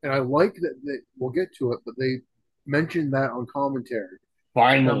 And I like that we'll get to it, but they mentioned that on commentary.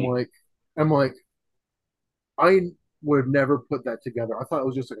 Finally, I'm like, I would have never put that together. I thought it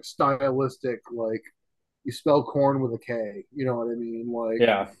was just like a stylistic, like you spell corn with a K. You know what I mean? Like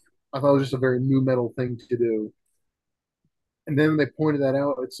Yeah. I thought it was just a very new metal thing to do. And then when they pointed that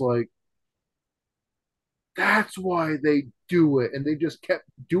out, it's like that's why they do it, and they just kept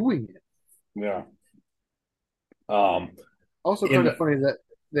doing it. Yeah. Um, Also, kind in of funny that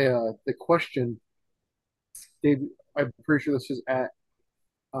the question they I'm pretty sure this is at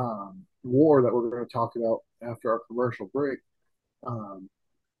War that we're going to talk about after our commercial break. Um,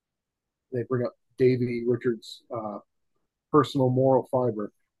 they bring up Davy Richards' personal moral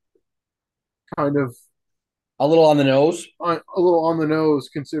fiber, kind of a little on the nose. a little on the nose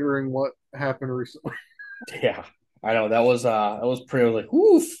considering what happened recently. Yeah, I know that was pretty like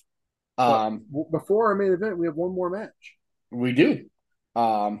woof. But Um, before our main event, we have one more match. we do.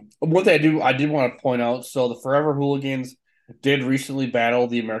 One thing I did want to point out. So the Forever Hooligans did recently battle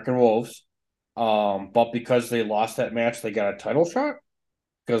the American Wolves. But because they lost that match, they got a title shot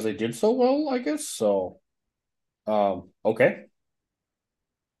because they did so well, I guess. So, okay.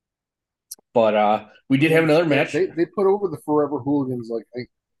 But we I did have mean, another yeah, match. they put over the Forever Hooligans. Like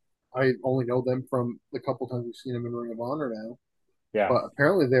I only know them from the couple times we've seen them in Ring of Honor now, Yeah, but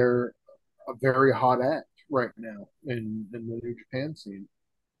apparently they're a very hot act right now in the New Japan scene.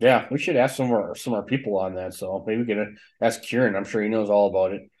 yeah. We should ask some of our people on that. So maybe we can ask Kieran. I'm sure he knows all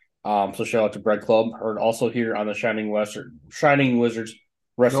about it. So shout out to Bread Club. Heard also here on the Shining Wizards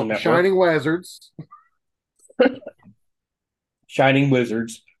Wrestling No, Network. Shining Wizards. Shining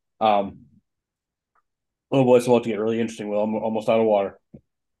Wizards. Oh boy, it's about to get really interesting. Well, I'm almost out of water.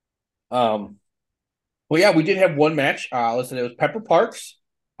 Um, well, yeah, we did have one match. Listen, it was Pepper Parks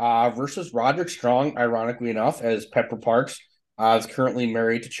versus Roderick Strong. Ironically enough, as Pepper Parks is currently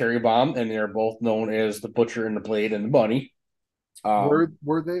married to Cherry Bomb, and they are both known as the Butcher and the Blade and the Bunny. Were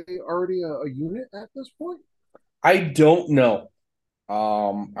they already a unit at this point? I don't know.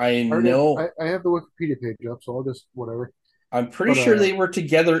 I know. I have the Wikipedia page up, so I'll just whatever. I'm pretty But sure they were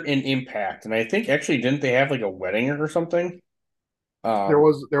together in Impact, and I think actually didn't they have like a wedding or something? Um, there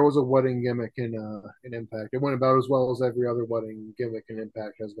was a wedding gimmick in Impact. It went about as well as every other wedding gimmick in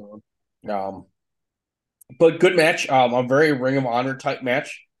Impact has gone. um, but good match. A very Ring of Honor type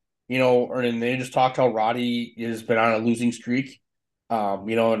match. And they just talked how Roddy has been on a losing streak.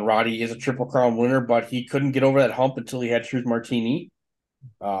 And Roddy is a Triple Crown winner, but he couldn't get over that hump until he had Truth Martini.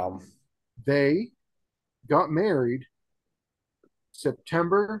 Um, They got married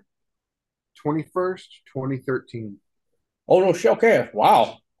September 21st, 2013. oh no, shit. Okay,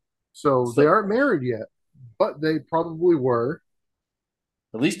 wow. So they So aren't married yet, but they probably were.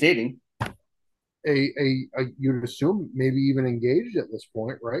 at least dating. You'd assume maybe even engaged at this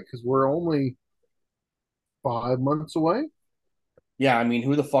point, right? Because we're only 5 months away. Yeah, I mean,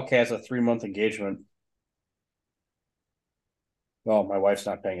 who the fuck has a 3 month engagement? Oh, my wife's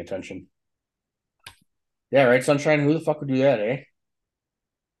not paying attention. Yeah, right, Sunshine. Who the fuck would do that, eh?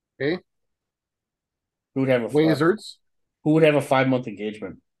 Okay, Who would have Wizards. who would have a 5 month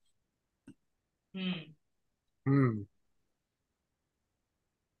engagement? Hmm. Hmm.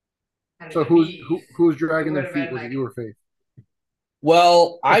 How did So it be? who's It dragging would their have feet? been Was it like you or Faith?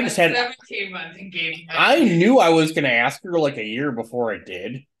 Well, a 17-month engagement. I knew I was gonna ask her like a year before I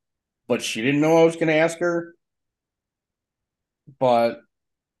did, but she didn't know I was gonna ask her. But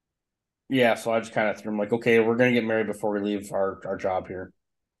yeah, so I just kind of threw him like, okay, we're gonna get married before we leave our job here.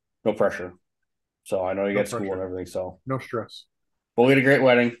 No pressure. So I know you No got school and pressure, everything. So, no stress. but we had a great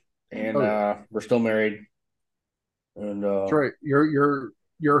wedding, and Oh yeah, we're still married. And that's right.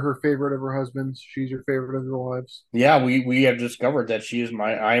 You're her favorite of her husbands. She's your favorite of your wives. yeah, we have discovered that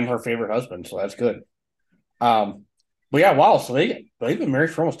I am her favorite husband, so that's good. Um, but yeah, wow. So they've been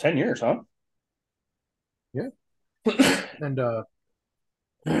married for almost 10 years, huh? Yeah, and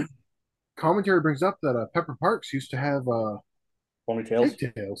commentary brings up that Pepper Parks used to have Ponytails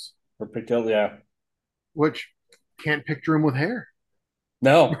pigtails, or pigtails, yeah. which can't picture him with hair.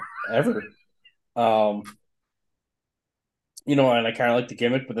 No, ever. Um, and I kind of like the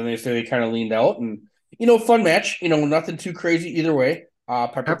gimmick, but then they say they kind of leaned out and fun match. Nothing too crazy either way.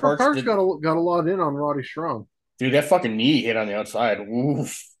 Pepper Pepper Parks Parks did got a lot in on Roddy Strong. dude that fucking knee hit on the outside.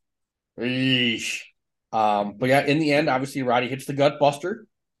 Oof. Eesh. But yeah, in the end, obviously Roddy hits the gut buster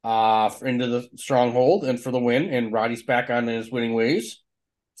into the stronghold and for the win, and Roddy's back on his winning ways.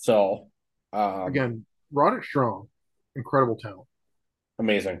 So um Again, Roddy Strong, incredible talent.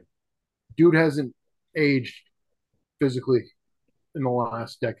 amazing. Dude hasn't aged physically in the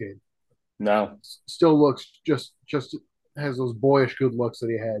last decade. No. Still looks just has those boyish good looks that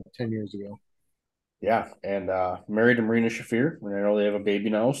he had 10 years ago. Yeah. And married to Marina Shafir, and I know they have a baby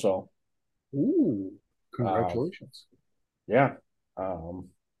now, so Ooh, Congratulations. Yeah.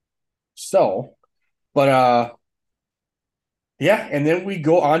 So, but yeah, and then we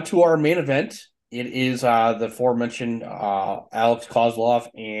go on to our main event. It is the aforementioned Alex Kozlov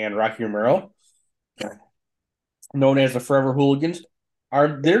and Rocky Romero, known as the Forever Hooligans.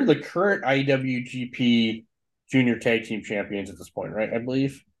 They're the current IWGP Junior Tag Team Champions at this point, right? I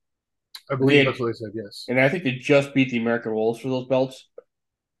believe. I believe that's what they said, yes. And I think they just beat the American Wolves for those belts.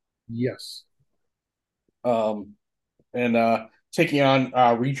 Yes. And taking on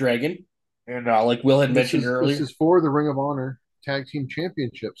Redragon. And like Will had mentioned earlier. This is for the Ring of Honor Tag Team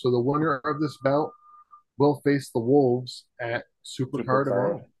Championship. So the winner of this bout will face the Wolves at Supercard of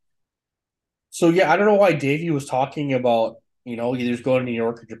Honor. So yeah, I don't know why Davey was talking about, either going to New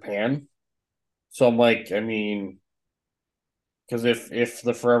York or Japan. So I'm like, I mean, because if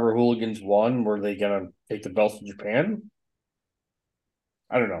the Forever Hooligans won, were they gonna take the belts to Japan?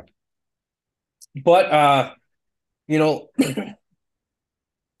 I don't know. But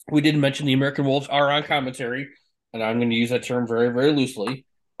we did mention the American Wolves are on commentary, and I'm going to use that term very, very loosely.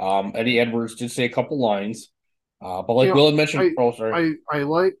 Eddie Edwards did say a couple lines, but like Will had mentioned, I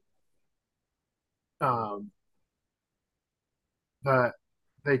like um, that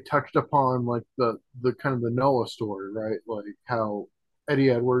they touched upon like the kind of the Noah story, right? Like how Eddie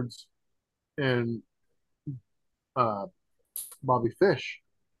Edwards and uh, Bobby Fish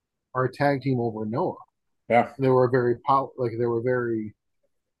are a tag team over Noah. Yeah, they were very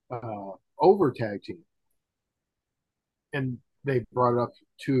over tag team, and they brought it up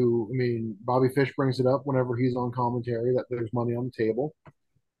to. I mean, Bobby Fish brings it up whenever he's on commentary that there's money on the table,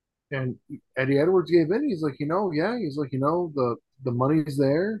 and Eddie Edwards gave in. He's like, yeah. He's like, the money's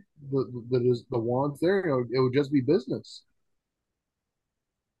there, the want's there. It would just be business.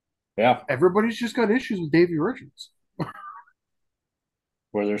 Yeah. Everybody's just got issues with Davey Richards.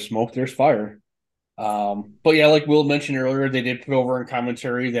 Where there's smoke, there's fire. But yeah, like Will mentioned earlier, they did put over in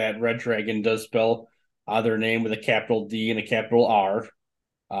commentary that Red Dragon does spell their name with a capital D and a capital R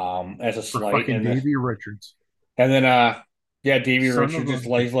as a slight. Fucking Davey Richards. And then yeah, Davey Richards just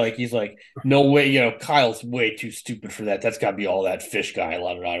he's like, no way, Kyle's way too stupid for that. That's gotta be all that fish guy,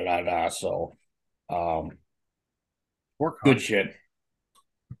 la da da da. So good shit.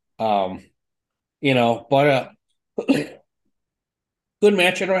 But good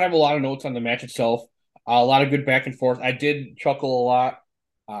match. I don't have a lot of notes on the match itself. A lot of good back and forth. I did chuckle a lot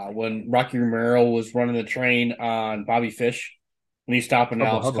when Rocky Romero was running the train on Bobby Fish when he's stopping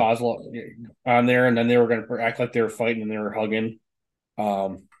Alex Kozlov on there, and then they were going to act like they were fighting and they were hugging.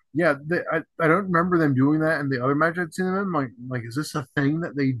 Yeah, I don't remember them doing that in the other match I'd seen them in. Like, is this a thing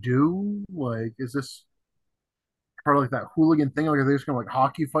that they do? Like, is this part of like that hooligan thing? Like, are they just gonna like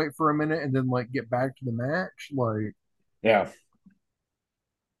hockey fight for a minute and then like get back to the match? Like, yeah.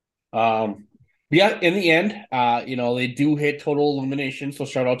 Yeah, in the end, they do hit total elimination, so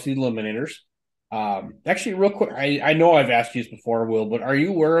shout out to the eliminators. Actually, real quick, I know I've asked you this before, Will, but are you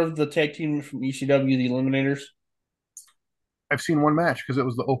aware of the tag team from ECW, the Eliminators? I've seen one match because it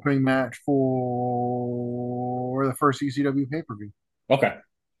was the opening match for the first ECW pay-per-view. Okay.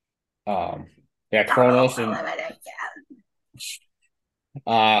 Yeah, Kronos and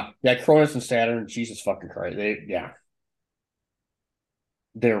Kronos and Saturn, Jesus fucking Christ.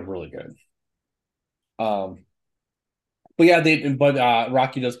 They're really good. But yeah,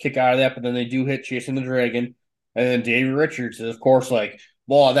 Rocky does kick out of that, but then they do hit Chasing the Dragon. And then Davey Richards is, of course, like,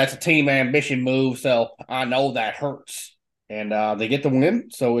 boy, that's a team ambition move, so I know that hurts. And they get the win,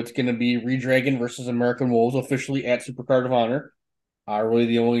 so it's going to be Redragon versus American Wolves officially at Supercard of Honor. Really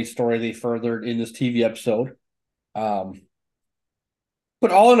the only story they furthered in this TV episode. But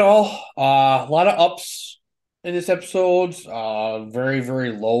all in all, a lot of ups in this episode. Very,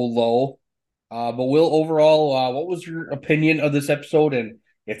 very low. But Will, overall, what was your opinion of this episode? And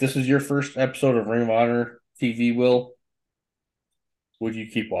if this was your first episode of Ring of Honor TV, Will, would you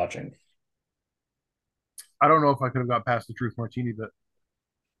keep watching? I don't know if I could have got past the Truth Martini, but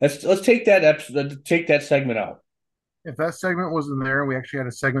let's take that episode, take that segment out. If that segment wasn't there, and we actually had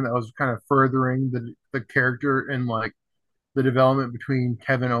a segment that was kind of furthering the character and like the development between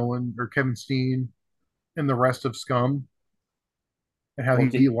Kevin Steen and the rest of Scum, and how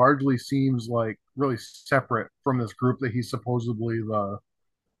he largely seems like really separate from this group that he's supposedly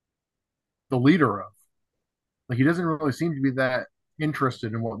the leader of. Like he doesn't really seem to be that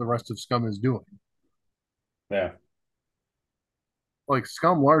interested in what the rest of Scum is doing. Yeah. Like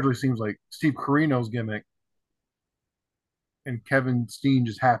Scum largely seems like Steve Corino's gimmick, and Kevin Steen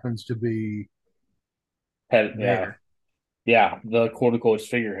just happens to be there. Yeah, the quote unquote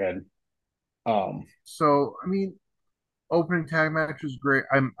figurehead. So I mean, Opening tag match was great.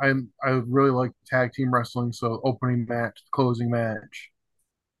 I really like tag team wrestling, so opening match, closing match,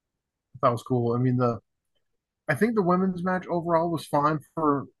 that was cool. I mean, I think the women's match overall was fine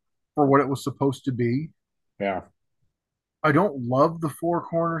for what it was supposed to be. Yeah. I don't love the four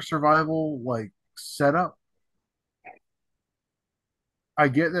corner survival like setup. I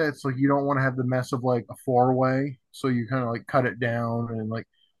get that it's like you don't want to have the mess of like a four way, so you kind of like cut it down and like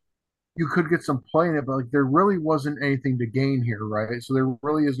you could get some play in it, but like there really wasn't anything to gain here, right? So there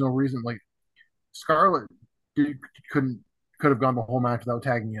really is no reason. Like Scarlett did, couldn't could have gone the whole match without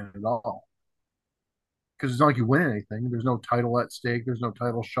tagging in at all, because it's not like you win anything. There's no title at stake. There's no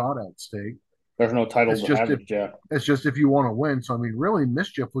title shot at stake. There's no title It's to just have if it, yeah. it's just if you want to win. So I mean, really,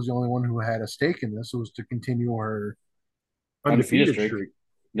 Mischief was the only one who had a stake in this. It was to continue her undefeated streak.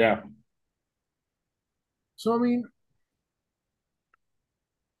 Yeah. So I mean,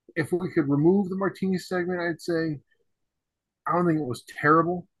 if we could remove the Martini segment, I'd say I don't think it was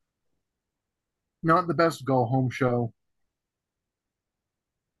terrible. Not the best go home show,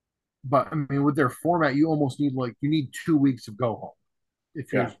 but I mean, with their format, you almost need like you need 2 weeks of go home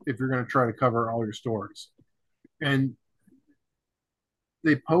if you're going to try to cover all your stories. And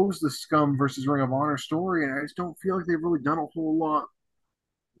they posed the Scum versus Ring of Honor story, and I just don't feel like they've really done a whole lot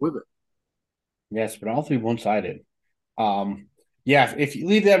with it. Yes, but all three one-sided. Yeah, if you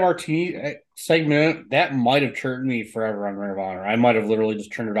leave that Martini segment, that might have turned me forever on Ring of Honor. I might have literally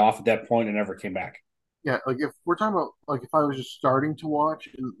just turned it off at that point and never came back. Yeah, like if we're talking about like if I was just starting to watch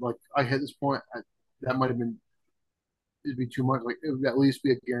and like I hit this point, that might have been it'd be too much. Like it would at least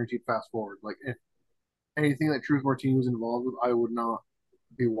be a guaranteed fast forward. Like if anything that Truth Martini was involved with, I would not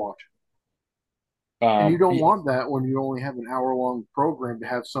be watching. And you don't want that when you only have an hour long program to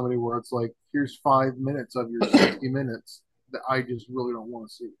have somebody where it's like, here's 5 minutes of your 60 minutes that I just really don't want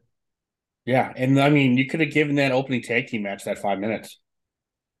to see. Yeah, and I mean, you could have given that opening tag team match that 5 minutes.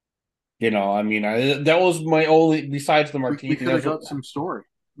 You know, I mean, that was my only, besides the Martini. We could have got some story.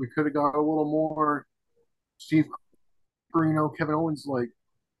 We could have got a little more Steve Corino, Kevin Owens, like,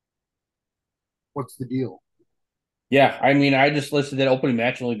 what's the deal? Yeah, I mean, I just listed that opening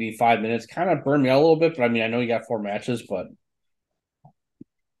match only being 5 minutes. Kind of burned me out a little bit, but I mean, I know you got 4 matches, but,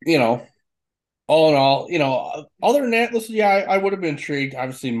 you know, all in all, you know, other than that, listen, yeah, I would have been intrigued,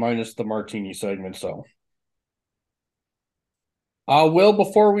 obviously, minus the Martini segment, so. Will,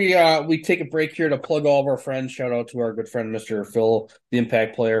 before we take a break here to plug all of our friends, shout out to our good friend Mr. Phil, the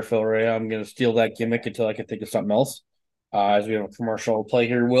Impact player, Phil Ray. I'm going to steal that gimmick until I can think of something else. As we have a commercial play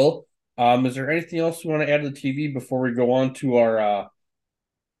here, Will. Is there anything else you want to add to the TV before we go on to our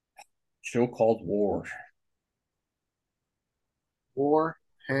show called War? War?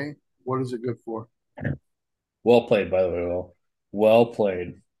 Hey, what is it good for? Well played, by the way, Will. Well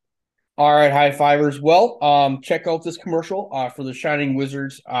played. All right, high fivers. Well, check out this commercial for the Shining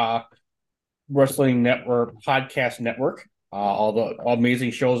Wizards Wrestling Network podcast network. All the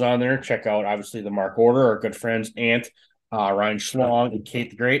amazing shows on there. Check out obviously the Mark Order, our good friends Ant, Ryan Schlong, and Kate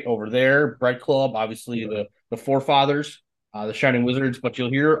the Great over there. Bread Club, obviously the forefathers, the Shining Wizards. But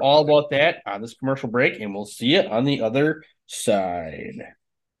you'll hear all about that on this commercial break, and we'll see you on the other side.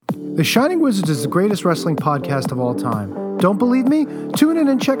 The Shining Wizards is the greatest wrestling podcast of all time. Don't believe me? Tune in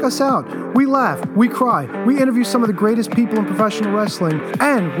and check us out. We laugh, we cry, we interview some of the greatest people in professional wrestling,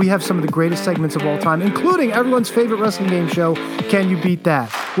 and we have some of the greatest segments of all time, including everyone's favorite wrestling game show, Can You Beat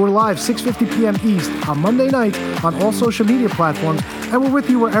That? We're live 6:50 p.m. East on Monday nights on all social media platforms, and we're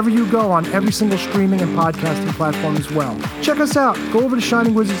with you wherever you go on every single streaming and podcasting platform as well. Check us out. Go over to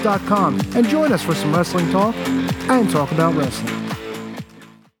shiningwizards.com and join us for some wrestling talk and talk about wrestling.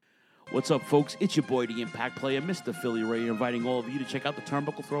 What's up, folks? It's your boy, the Impact Player, Mr. Philly Ray, inviting all of you to check out the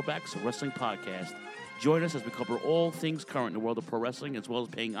Turnbuckle Throwbacks Wrestling Podcast. Join us as we cover all things current in the world of pro wrestling, as well as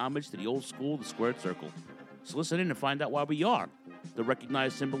paying homage to the old school, the Squared Circle. So listen in and find out why we are the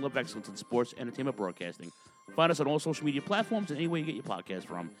recognized symbol of excellence in sports entertainment broadcasting. Find us on all social media platforms and anywhere you get your podcast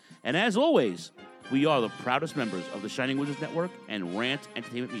from. And as always, we are the proudest members of the Shining Wizards Network and Rant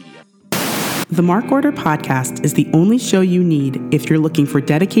Entertainment Media. The Mark Order Podcast is the only show you need if you're looking for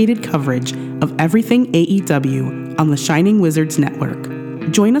dedicated coverage of everything AEW on the Shining Wizards Network.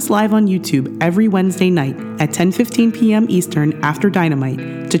 Join us live on YouTube every Wednesday night at 10:15 p.m. Eastern after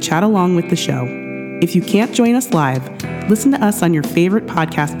Dynamite to chat along with the show. If you can't join us live, listen to us on your favorite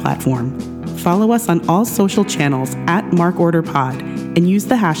podcast platform. Follow us on all social channels at MarkOrderPod and use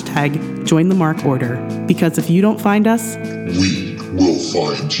the hashtag #JoinTheMarkOrder, because if you don't find us, we will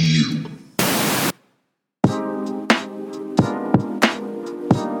find you.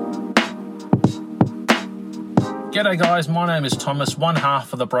 G'day guys, my name is Thomas, one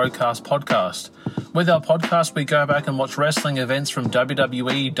half of the Broadcast Podcast. With our podcast, we go back and watch wrestling events from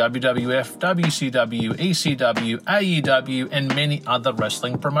WWE, WWF, WCW, ECW, AEW, and many other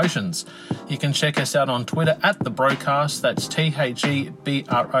wrestling promotions. You can check us out on Twitter at The Broadcast, that's TheBrokast,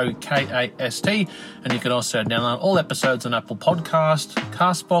 and you can also download all episodes on Apple Podcast,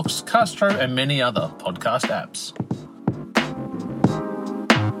 Castbox, Castro, and many other podcast apps.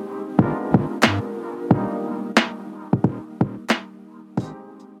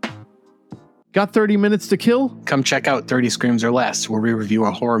 Got 30 minutes to kill? Come check out 30 Screams or Less, where we review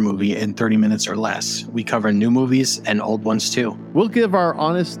a horror movie in 30 minutes or less. We cover new movies and old ones too. We'll give our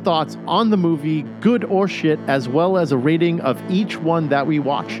honest thoughts on the movie, good or shit, as well as a rating of each one that we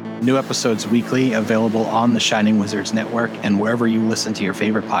watch. New episodes weekly, available on the Shining Wizards Network and wherever you listen to your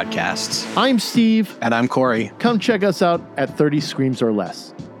favorite podcasts. I'm Steve. And I'm Corey. Come check us out at 30 Screams or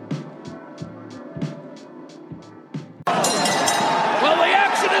Less.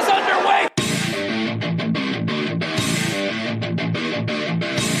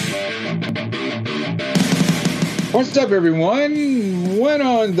 What's up, everyone? When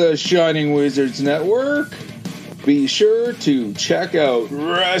on the Shining Wizards Network, be sure to check out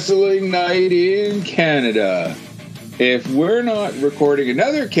Wrestling Night in Canada. If we're not recording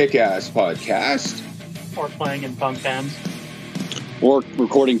another kick-ass podcast, or playing in punk bands, or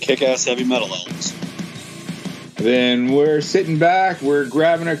recording kick-ass heavy metal albums, then we're sitting back, we're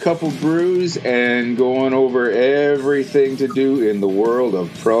grabbing a couple brews, and going over everything to do in the world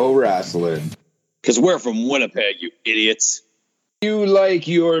of pro wrestling. Because we're from Winnipeg, you idiots. If you like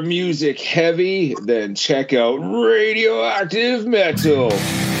your music heavy, then check out Radioactive Metal on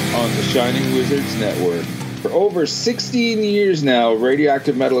the Shining Wizards Network. For over 16 years now,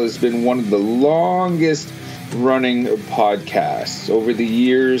 Radioactive Metal has been one of the longest running podcasts. Over the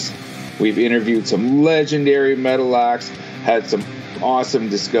years, we've interviewed some legendary metal acts, had some awesome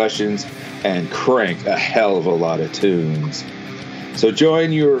discussions, and cranked a hell of a lot of tunes. So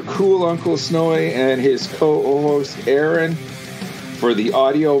join your cool Uncle Snowy and his co-host Aaron for the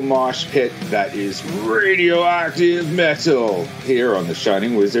audio mosh pit that is Radioactive Metal here on the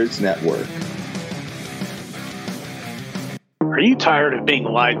Shining Wizards Network. Are you tired of being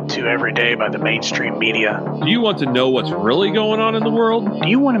lied to every day by the mainstream media? Do you want to know what's really going on in the world? Do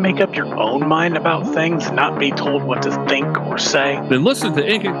you want to make up your own mind about things and not be told what to think or say? Then listen to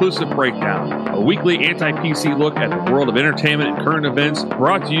Inconclusive Breakdown, a weekly anti-PC look at the world of entertainment and current events,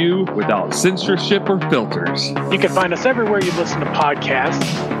 brought to you without censorship or filters. You can find us everywhere you listen to podcasts,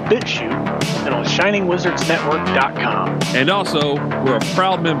 BitChute, and on ShiningWizardsNetwork.com. And also, we're a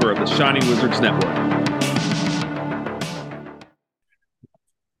proud member of the Shining Wizards Network.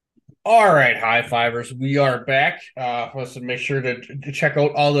 All right, high fivers, we are back. Let's make sure to check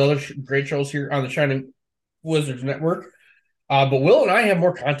out all the other great shows here on the Shining Wizards Network. But Will and I have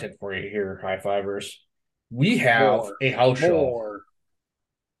more content for you here, high fivers. We have a house show.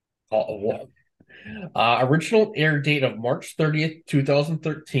 Original air date of March 30th,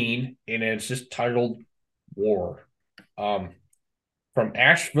 2013, and it's just titled War. From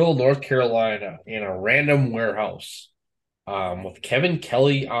Asheville, North Carolina, in a random warehouse. With Kevin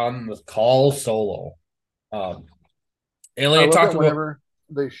Kelly on the call solo. Elliot talked whenever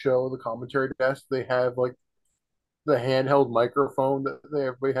they show the commentary desk, they have like the handheld microphone that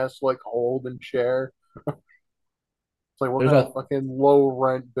everybody has to like hold and share. It's like, what kind of fucking low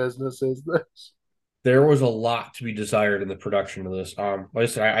rent business is this? There was a lot to be desired in the production of this. Like I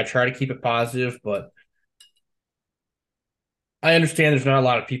said, I try to keep it positive, but I understand there's not a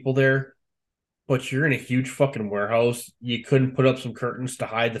lot of people there. But you're in a huge fucking warehouse. You couldn't put up some curtains to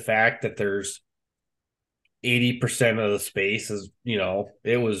hide the fact that there's 80% of the space is,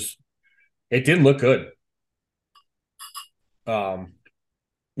 it didn't look good.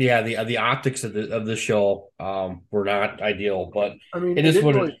 Yeah, the optics of the show were not ideal, but I mean, it is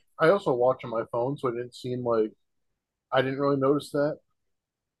what it is. I also watch on my phone, so it didn't seem like I didn't really notice that.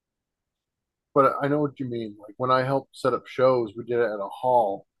 But I know what you mean. Like when I helped set up shows, we did it at a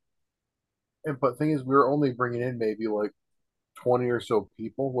hall. But the thing is, we were only bringing in maybe like 20 or so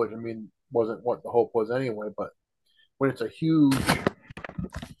people, which I mean wasn't what the hope was anyway. But when it's a huge,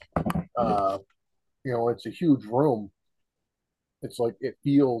 it's a huge room, it's like it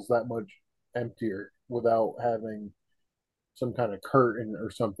feels that much emptier without having some kind of curtain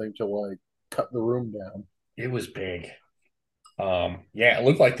or something to like cut the room down. It was big. Yeah, it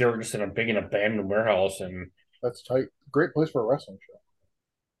looked like they were just in a big and abandoned warehouse, and that's tight. Great place for a wrestling show.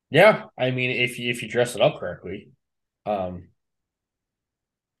 Yeah, I mean, if you dress it up correctly. Why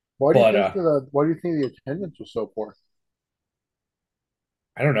do you think the attendance was so poor?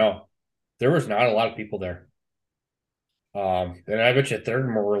 I don't know. There was not a lot of people there. And I bet you they're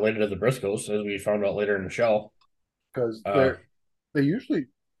more related to the Briscoes, as we found out later in the show. Because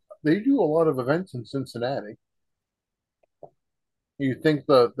they do a lot of events in Cincinnati. You think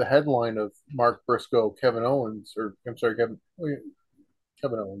the headline of Mark Briscoe, Kevin Owens, or I'm sorry, Kevin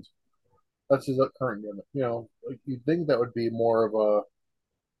Owens. That's his current gimmick. Like you'd think that would be more of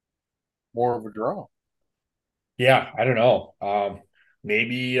a draw. Yeah, I don't know.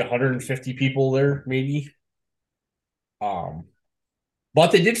 Maybe 150 people there, maybe.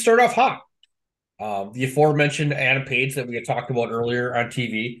 But they did start off hot. The aforementioned Adam Page that we had talked about earlier on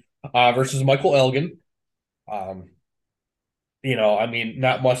TV versus Michael Elgin. Um, I mean,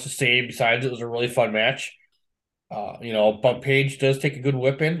 not much to say besides it was a really fun match. But Page does take a good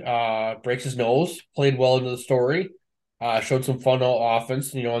whipping, breaks his nose, played well into the story, showed some fun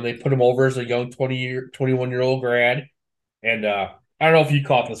offense, and they put him over as a young 21-year-old grad. And I don't know if you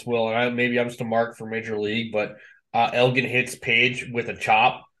caught this, Will, and maybe I'm just a mark for Major League, but Elgin hits Page with a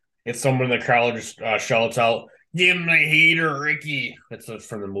chop. And someone in the crowd just shouts out, "Give him the heater, Ricky." That's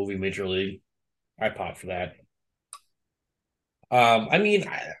from the movie Major League. I popped for that. I mean,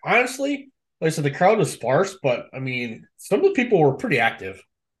 honestly, like I said, the crowd was sparse, but I mean, some of the people were pretty active,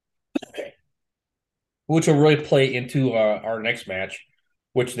 which will really play into our next match,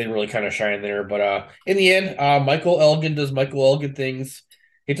 which they really kind of shine there. But in the end, Michael Elgin does Michael Elgin things.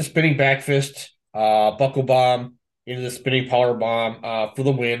 Hits a spinning back fist, buckle bomb into the spinning power bomb for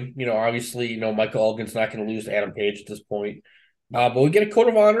the win. Obviously, Michael Elgin's not going to lose to Adam Page at this point. But we get a code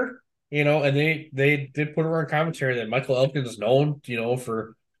of honor, and they did put around commentary that Michael Elgin is known,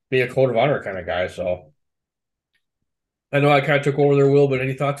 for being a code of honor kind of guy. So I know I kind of took over their will, but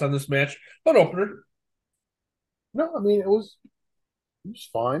any thoughts on this match? An opener. No, I mean it was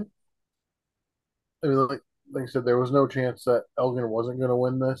fine. I mean, like I said, there was no chance that Elgin wasn't going to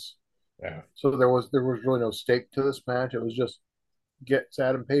win this. Yeah. So there was really no stake to this match. It was just gets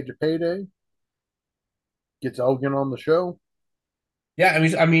Adam Page a payday, gets Elgin on the show. Yeah,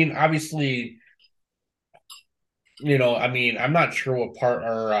 I mean, obviously, I'm not sure what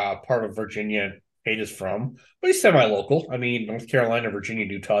part of Virginia Page is from, but he's semi-local. I mean, North Carolina, Virginia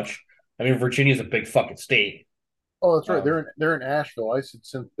do touch. I mean, Virginia's a big fucking state. Oh, that's right. Um, They're in Asheville. I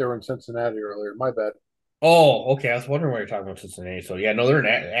said they were in Cincinnati earlier. My bad. oh, okay. I was wondering why you're talking about Cincinnati. So yeah, no, they're in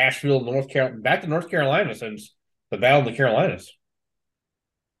Asheville, North Carolina, back to North Carolina since the Battle of the Carolinas.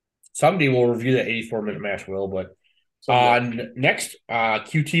 Someday we'll review that 84-minute match, Will. But next,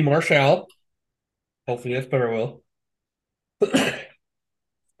 QT Marshall. Hopefully that's better, Will.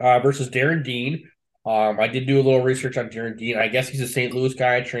 Versus Darren Dean. I did do a little research on Darren Dean. I guess he's a St. Louis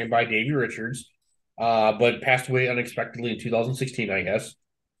guy trained by Davey Richards, but passed away unexpectedly in 2016, I guess.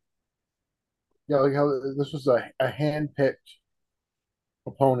 Yeah, like how this was a hand-picked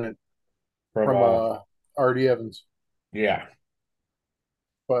opponent from R.D. Evans. Yeah.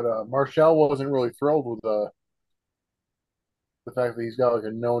 But Marshall wasn't really thrilled with the fact that he's got like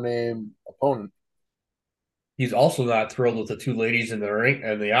a no-name opponent. He's also not thrilled with the two ladies in the ring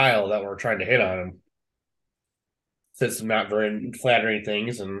and the aisle that were trying to hit on him. Said some not very flattering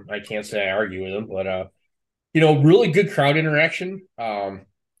things, and I can't say I argue with him, but really good crowd interaction.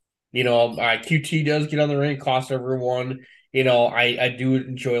 QT does get on the ring, cost everyone. I do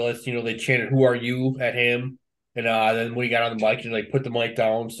enjoy this. They chanted "Who are you?" at him, and then when he got on the mic, he put the mic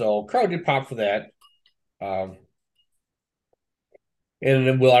down. So crowd did pop for that. And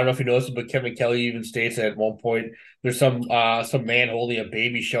then, Will, I don't know if you noticed, but Kevin Kelly even states that at one point there's some man holding a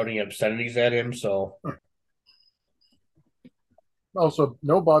baby shouting obscenities at him. So Also,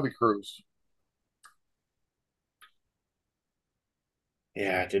 no Bobby Cruz.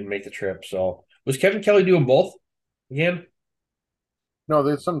 yeah, didn't make the trip. So was Kevin Kelly doing both again? No,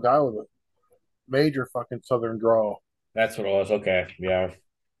 there's some guy with a major fucking Southern drawl. That's what it was. Okay, yeah.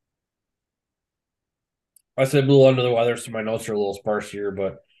 I said a little under the weather, so my notes are a little sparse here,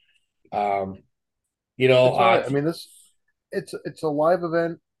 but It's all right. I mean, it's a live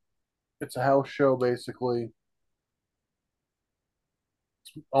event. It's a house show basically.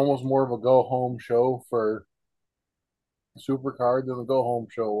 It's almost more of a go home show for Supercard than the go home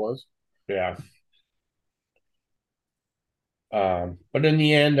show was. Yeah. But in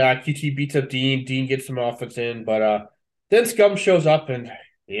the end, QT beats up Dean. Dean gets some offense in, but then Scum shows up, and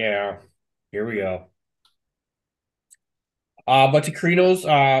yeah, here we go. But to Carino's,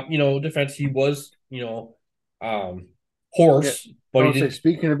 defense, he was, hoarse, but he did.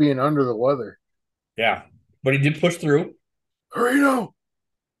 Speaking of being under the weather, Yeah, but he did push through. Carino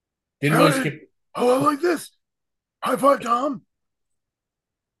Didn't really skip. Oh, I like this. High5Tom.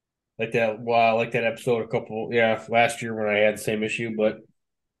 Like that episode last year when I had the same issue, but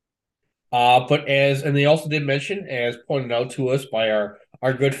And they also did mention, as pointed out to us by our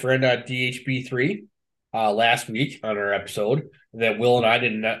good friend DHB3 last week on our episode, that Will and I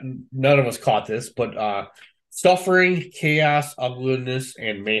none of us caught this, but suffering, chaos, ugliness,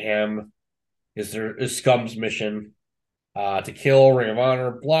 and mayhem is Scum's mission to kill Ring of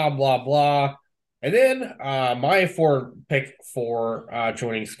Honor, blah, blah, blah. And then my pick for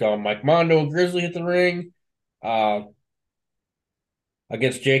joining Scum, Mike Mondo, Grizzly hit the ring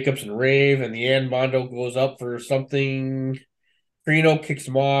against Jacobs and Rave. In the end, Mondo goes up for something. Carino kicks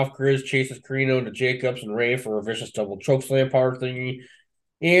him off. Grizz chases Carino into Jacobs and Rave for a vicious double chokeslam power thingy.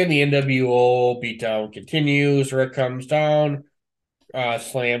 And the NWO beatdown continues. Rick comes down,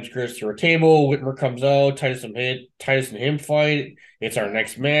 slams Grizz through a table. Whitmer comes out. Titus and him fight. It's our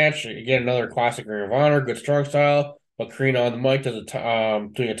next match. Again, another classic Ring of Honor, good strong style. But Carino on the mic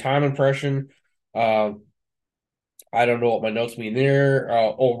doing a Tom impression. I don't know what my notes mean there.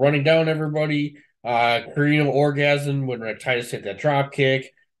 Running down everybody. Carino orgasm when Titus hit that drop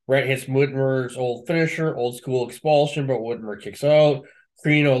kick. Rhett hits Whitmer's old finisher, old school expulsion, but Whitmer kicks out.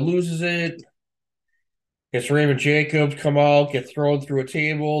 Carino loses it. Gets Raymond Jacobs come out, get thrown through a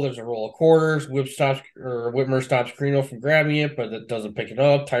table. There's a roll of quarters. Whitmer stops Carino from grabbing it, but it doesn't pick it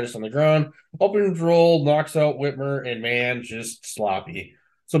up. Titus on the ground. Opens roll, knocks out Whitmer, and man, just sloppy.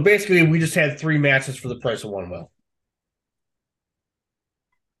 So basically, we just had 3 matches for the price of one, Will.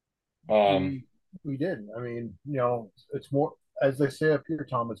 We did. I mean, it's more, as they say up here,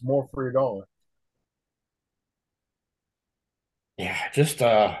 Tom, it's more for your dollar. Yeah, just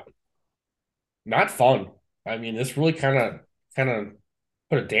not fun. I mean, this really kind of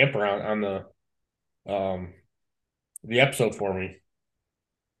put a damper on the episode for me.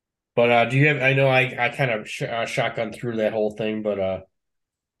 But do you have? I know I kind of shotgun through that whole thing, but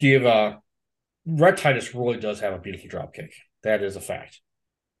do you have Red Titus really does have a beautiful drop kick. That is a fact.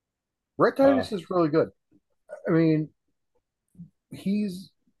 Red Titus is really good. I mean, he's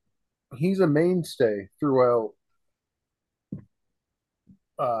a mainstay throughout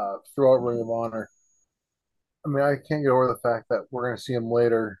Ring of Honor. I mean, I can't get over the fact that we're going to see him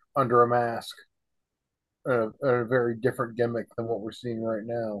later under a mask, a very different gimmick than what we're seeing right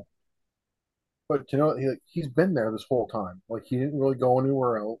now. But to know he's been there this whole time, like he didn't really go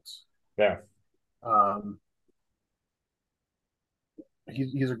anywhere else. Yeah.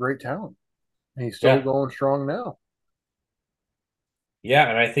 He's a great talent. And he's still going strong now. Yeah,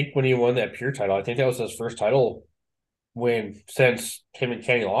 and I think when he won that Pure title, I think that was his first title win since him and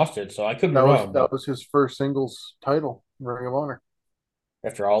Kenny lost it. So I couldn't be wrong. That was his first singles title in Ring of Honor.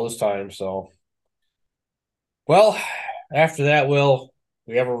 After all this time, so. Well, after that,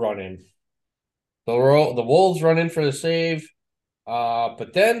 we have a run-in. The Wolves run in for the save,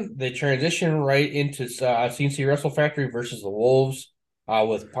 but then they transition right into CNC Wrestle Factory versus the Wolves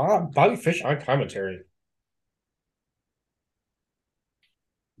with Bobby Fish on commentary.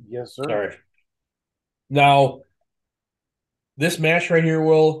 Yes, sir. Sorry. Now, this match right here,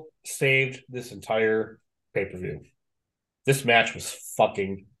 saved this entire pay-per-view. This match was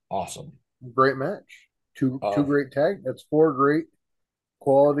fucking awesome. Great match. Two great tag. That's 4 great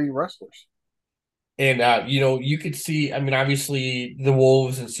quality wrestlers. And you could see. I mean, obviously, the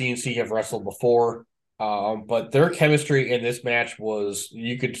Wolves and CNC have wrestled before, but their chemistry in this match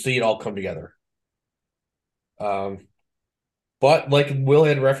you could see it all come together. But like Will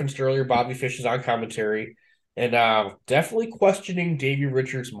had referenced earlier, Bobby Fish is on commentary, and definitely questioning Davey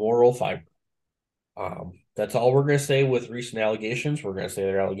Richards' moral fiber. That's all we're going to say with recent allegations. We're going to say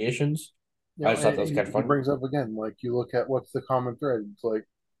they're allegations. I just thought that was kind of fun. He brings up again, like you look at what's the common thread. It's like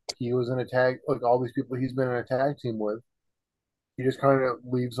he was in a tag, like all these people he's been in a tag team with. He just kind of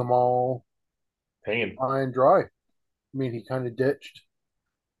leaves them all hanging high and dry. I mean, he kind of ditched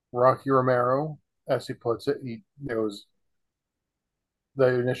Rocky Romero, as he puts it. There was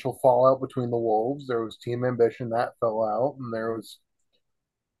the initial fallout between the Wolves. There was Team Ambition that fell out, and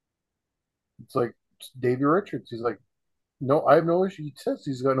it's like Davey Richards. He's like, no, I have no issue. He says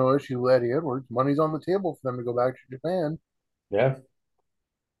he's got no issue with Eddie Edwards. Money's on the table for them to go back to Japan. Yeah.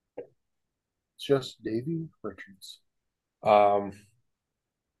 It's just Davey Richards. Yeah,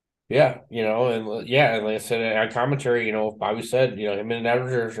 and like I said on commentary, Bobby said, him and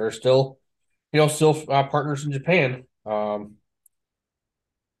Edwards are still, partners in Japan. There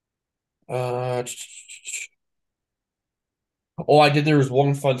was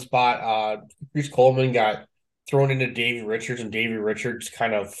one fun spot. Chris Coleman got thrown into Davey Richards, and Davey Richards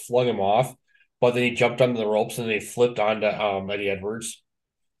kind of flung him off, but then he jumped onto the ropes and they flipped onto Eddie Edwards.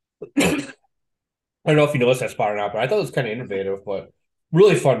 I don't know if you noticed that spot or not, but I thought it was kind of innovative, but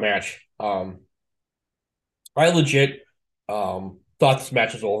really fun match. I legit thought this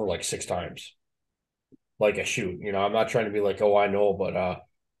match was over like 6 times. Like a shoot, I'm not trying to be like, oh, I know, but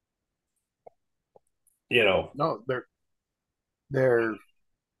No, they're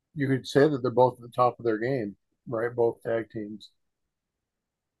you could say that they're both at the top of their game, right? Both tag teams.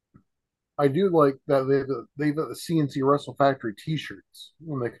 I do like that they've got the CNC Wrestle Factory T-shirts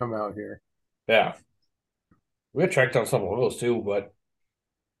when they come out here. yeah, we had tracked down some of those too, but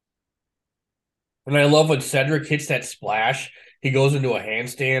and I love when Cedric hits that splash. He goes into a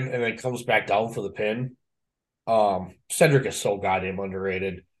handstand and then comes back down for the pin. Cedric is so goddamn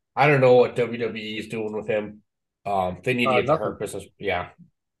underrated. I don't know what WWE is doing with him. They need to get the Nothing. Hurt Business. Yeah,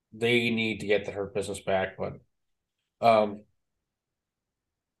 they need to get the Hurt Business back, um,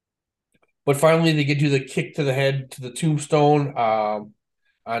 but finally they get to the kick to the head to the tombstone on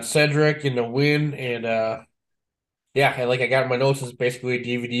Cedric in the win, and yeah, and like I got in my notes, it's basically a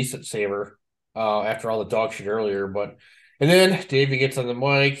DVD saver after all the dog shit earlier, but and then Davey gets on the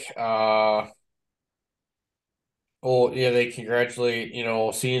mic. Oh yeah, they congratulate,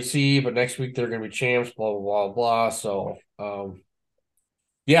 CNC, but next week they're gonna be champs, blah blah blah blah. So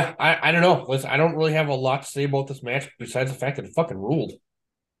yeah, I don't know. Listen, I don't really have a lot to say about this match besides the fact that it fucking ruled.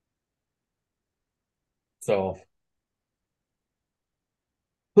 So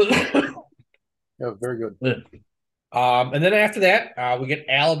Yeah, very good. And then after that, we get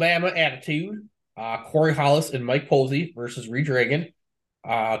Alabama Attitude, Corey Hollis and Mike Posey versus Redragon.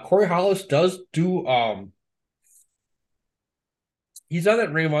 Corey Hollis does do he's on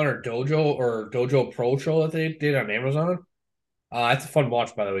that Ring of Honor Dojo or Dojo Pro show that they did on Amazon. It's a fun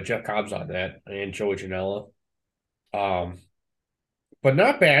watch, by the way. Jeff Cobb's on that and Joey Janela. But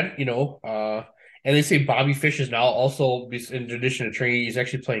not bad, and they say Bobby Fish is now also, in addition to training, he's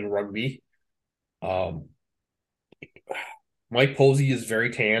actually playing rugby. Um, Mike Posey is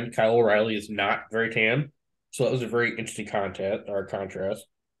very tan. Kyle O'Reilly is not very tan. So that was a very interesting contrast.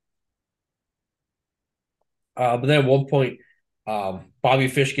 But then at one point, Bobby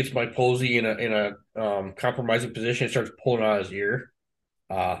Fish gets Mike Posey in a compromising position and starts pulling out his ear.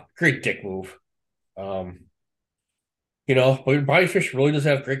 Great dick move. But Bobby Fish really does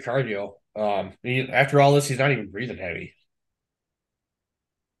have great cardio. After all this, he's not even breathing heavy.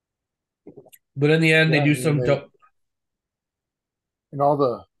 But in the end, they do some and all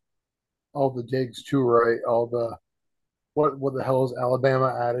the digs too, right? All the what the hell is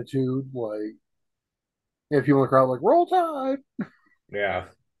Alabama attitude? Like if you in the crowd like roll tide. Yeah.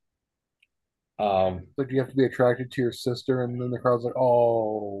 Like you have to be attracted to your sister, and then the crowd's like,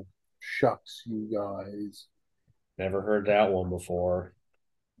 "Oh, shucks, you guys." Never heard that one before.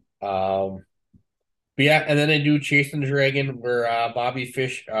 But yeah, and then they do Chasing the Dragon where Bobby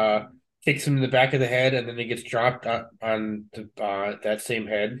Fish kicks him in the back of the head, and then he gets dropped on that same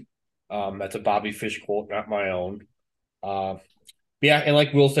head. That's a Bobby Fish quote, not my own. Yeah, and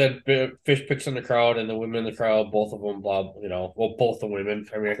like Will said, Fish picks in the crowd, and the women in the crowd, both of them, both the women.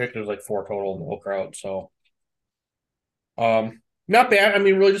 I mean, I think there's like 4 total in the whole crowd. So, not bad. I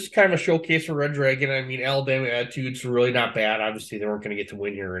mean, really just kind of a showcase for Red Dragon. I mean, Alabama attitudes were really not bad. Obviously, they weren't going to get to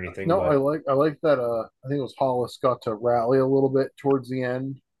win here or anything. No, but I like that. I think it was Hollis got to rally a little bit towards the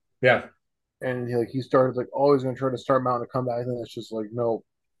end. Yeah, and he started like always going to try to start mounting a comeback, and it's just like no,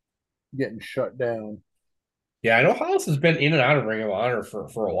 getting shut down. Yeah, I know Hollis has been in and out of Ring of Honor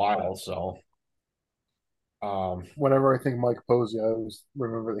for a while. So, whenever I think Mike Posey, I always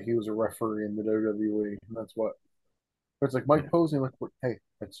remember that he was a referee in the WWE, and that's what. It's like Mike Posey, like, hey,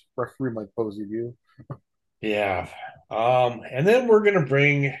 it's referee Mike Posey view. Yeah. And then we're gonna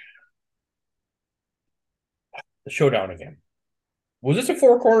bring the showdown again. Was this a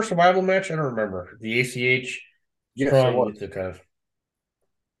 4-corner survival match? I don't remember. The ACH strong with the kind of.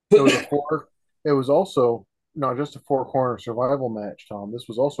 It was a 4. It was also not just a 4-corner survival match, Tom. This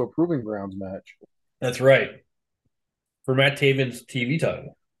was also a proving grounds match. That's right. For Matt Taven's TV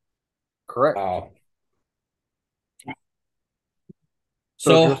title. Correct.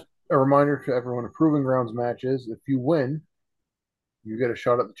 So just a reminder to everyone: a proving grounds match is if you win, you get a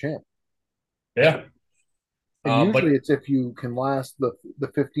shot at the champ. Yeah. And usually it's if you can last the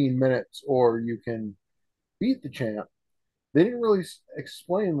 15 minutes or you can beat the champ. They didn't really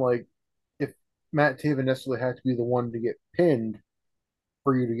explain like if Matt Taven necessarily had to be the one to get pinned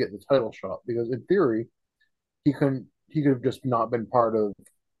for you to get the title shot, because in theory he could have just not been part of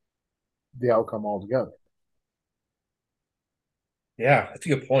the outcome altogether. Yeah, that's a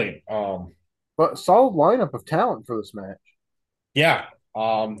good point. But solid lineup of talent for this match. Yeah.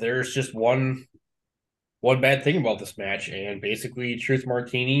 There's just one bad thing about this match, and basically Truth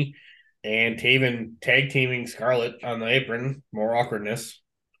Martini and Taven tag teaming Scarlett on the apron, more awkwardness.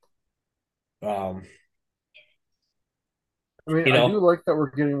 I mean, You I do know, like that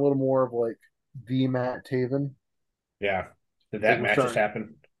we're getting a little more of like the Matt Taven. yeah. Did Like that we're match just starting.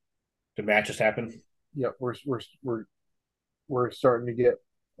 happen? Did match just happen? Yeah, we're starting to get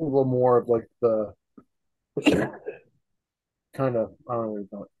a little more of like the kind of I don't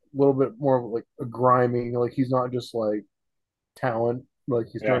know, a little bit more of like a grimy. Like he's not just like talent. Like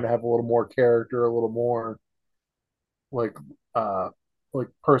he's Yeah. starting to have a little more character, a little more like uh like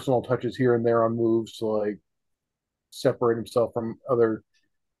personal touches here and there on moves to like separate himself from other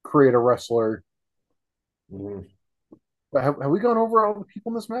create a wrestler. Mhm. But have we gone over all the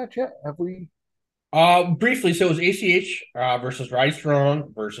people in this match yet? Have we? Briefly, so it was ACH versus Roddy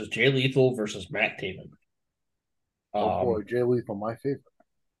Strong versus Jay Lethal versus Matt Taven. Oh boy, Jay Lethal, my favorite.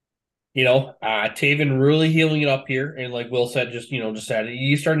 Taven really healing it up here, and like Will said, just said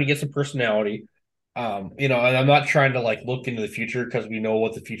he's starting to get some personality. And I'm not trying to like look into the future because we know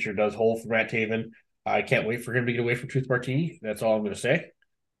what the future does hold for Matt Taven. I can't wait for him to get away from Truth Martini. That's all I'm going to say.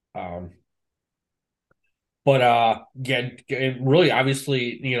 Um, but yeah, really,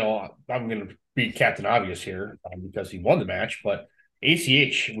 obviously, I'm going to be Captain Obvious here because he won the match. But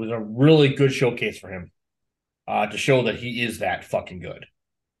ACH was a really good showcase for him to show that he is that fucking good.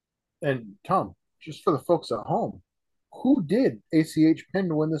 And Tom, just for the folks at home, who did ACH pin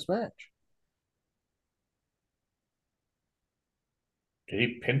to win this match? Did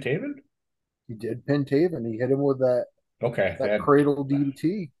he pin Taven? He did pin Taven. He hit him with Okay, that cradle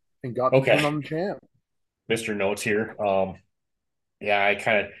DDT and got the pin okay. on the champ. Mr. Notes here. Yeah, I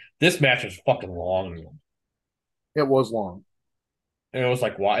kind of this match was fucking long. It was long. And it was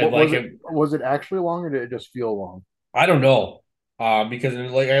like why What like was it? Was it actually long, or did it just feel long? I don't know. Because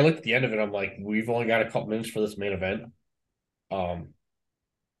like I looked at the end of it, I'm like, we've only got a couple minutes for this main event. Um,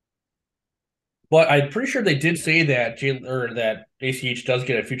 but I'm pretty sure they did say that that ACH does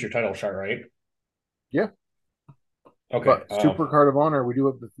get a future title shot, right? Yeah. Okay. But Super Card of Honor, we do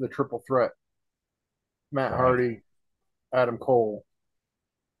have the triple threat: Matt Right. Hardy, Adam Cole,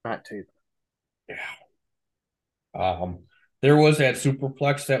 Matt Taven. Yeah. There was that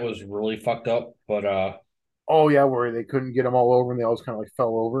superplex that was really fucked up, but Oh yeah, where they couldn't get them all over and they always kind of like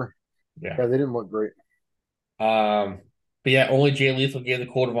fell over. yeah. Yeah, they didn't look great. But yeah, only Jay Lethal gave the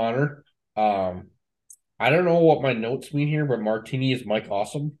code of honor. I don't know what my notes mean here, but Martini is Mike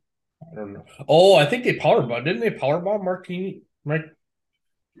Awesome. I don't know. Oh, I think they powerbomb. Didn't they powerbomb Martini? Mike?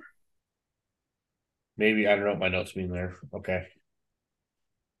 Maybe I don't know what my notes mean there. Okay.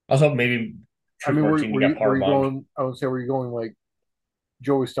 I was hoping maybe I Truth mean, Martini got were you powerbombed. going? I would say, were you going like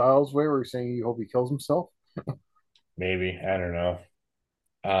Joey Styles way, where you're saying you hope he kills himself? Maybe I don't know.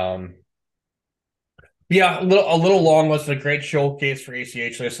 Um, yeah, a little long was a great showcase for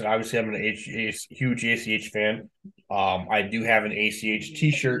ACH. Listen, obviously, I'm a huge ACH fan. I do have an ACH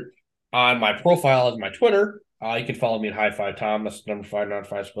T-shirt on my profile as my Twitter. You can follow me at High5Tom. That's number 5, not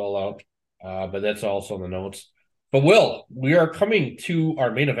 5 spelled out. But that's also in the notes. But Will, we are coming to our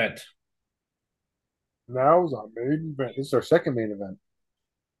main event. Now is our main event. This is our second main event.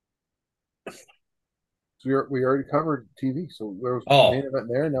 So we already covered TV. So there was a main event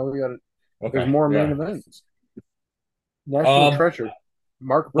there. Now we got it. There's more main events. National Treasure,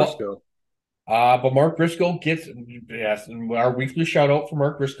 Mark Briscoe. But Mark Briscoe gets our weekly shout out for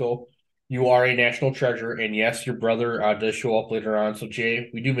Mark Briscoe. You are a national treasure, and yes, your brother does show up later on. So Jay,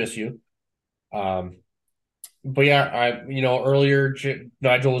 we do miss you. But yeah, earlier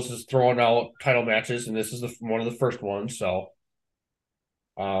Nigel was just throwing out title matches, and this is one of the first ones. So,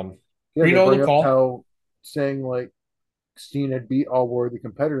 yeah, they bring up how saying like Steen had beat all worthy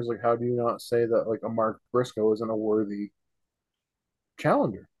competitors. Like, how do you not say that like a Mark Briscoe isn't a worthy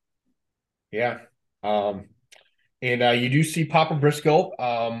challenger? Yeah. And you do see Papa Briscoe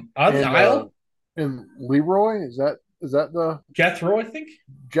on the aisle. And Leroy, is that the Jethro, I think?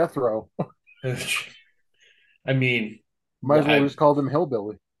 Jethro. I mean, might as well just called him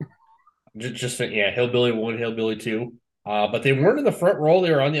Hillbilly. Just Hillbilly 1, Hillbilly 2. But they weren't in the front row,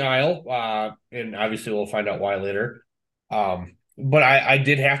 they were on the aisle. And obviously we'll find out why later. But I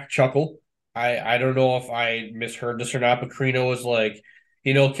did have to chuckle. I don't know if I misheard this or not, but Carino was like,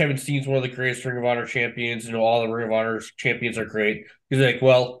 Kevin Steen's one of the greatest Ring of Honor champions. All the Ring of Honor champions are great. He's like,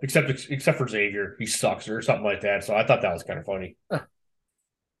 well, except for Xavier, he sucks or something like that. So I thought that was kind of funny.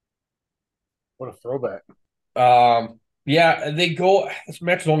 What a throwback. Yeah, this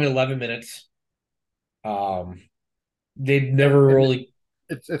match is only 11 minutes. They never really.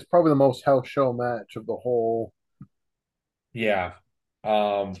 It's probably the most house show match of the whole. Yeah.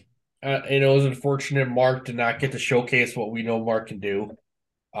 It was unfortunate Mark did not get to showcase what we know Mark can do.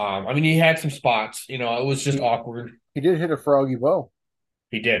 I mean, he had some spots. It was just awkward. He did hit a froggy bow.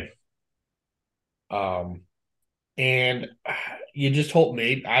 He did. And And you just hope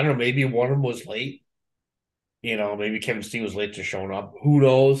maybe, I don't know, maybe one of them was late. Maybe Kevin Steen was late to showing up. Who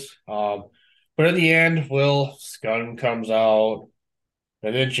knows? But in the end, Will Scunn comes out,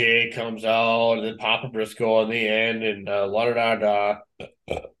 and then Jay comes out, and then Papa Briscoe in the end, and la da da da.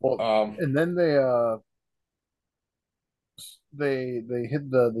 Well, and then they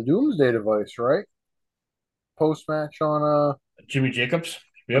hit the Doomsday device, right? Post match on Jimmy Jacobs.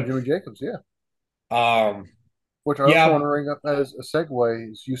 on Yep. Jimmy Jacobs, yeah. Which I also Yeah, want to ring up as a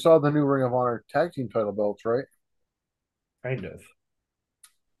segue is you saw the new Ring of Honor tag team title belts, right? kind of.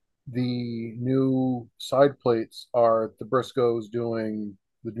 The new side plates are the Briscoes doing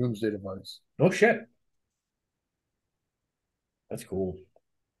the Doomsday device. No shit. That's cool.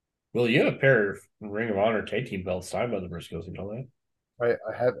 Well, you have a pair of Ring of Honor tag team belts signed by the Briscoes. You know that? I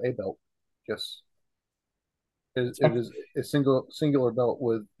have a belt. Yes. It is a singular belt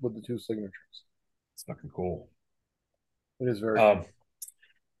with the two signatures. It's fucking cool. It is very cool.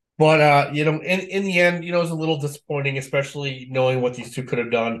 But in the end, it was a little disappointing, especially knowing what these two could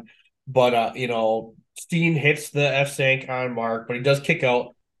have done. But Steen hits the F Sank on Mark, but he does kick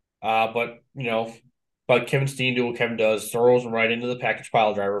out. But Kevin Steen do what Kevin does, throws him right into the package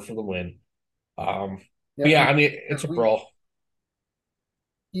pile driver for the win. I mean, it's a brawl.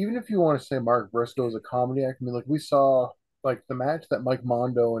 Even if you want to say Mark Briscoe is a comedy act, I mean, like we saw, like the match that Mike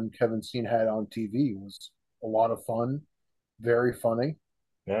Mondo and Kevin Steen had on TV was a lot of fun, very funny.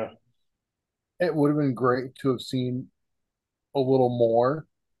 Yeah. It would have been great to have seen a little more.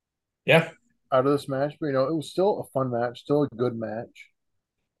 Yeah. Out of this match, but it was still a fun match, still a good match.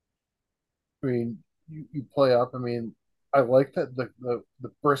 I mean, you play up. I mean, I like that the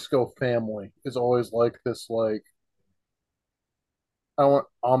Briscoe family is always like this, like I don't want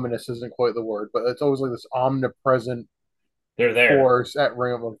ominous isn't quite the word, but it's always like this omnipresent They're there. force at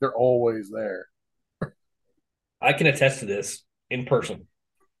Ring of, like they're always there. I can attest to this in person.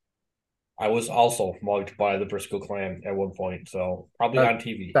 I was also mugged by the Briscoe clan at one point, so probably on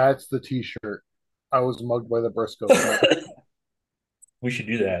TV. That's the T-shirt. I was mugged by the Briscoe clan. We should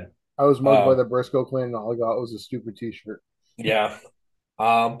do that. I was mugged by the Briscoe clan, and all I got was a stupid T-shirt. Yeah.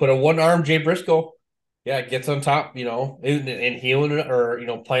 But a one-armed Jay Briscoe, gets on top, and healing it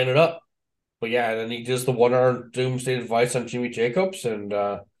or playing it up. But and then he does the one-armed Doomsday device on Jimmy Jacobs, and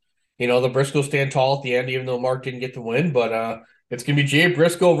the Briscoes stand tall at the end, even though Mark didn't get the win. But it's gonna be Jay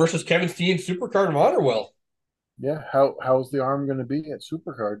Briscoe versus Kevin Steen, Supercard of Honor. Will. Yeah, how's the arm going to be at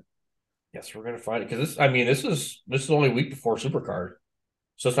Supercard? Yes, we're gonna find it because this is only a week before Supercard,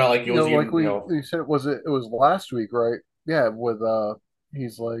 so it's not like it was like we said it was last week, right? Yeah, with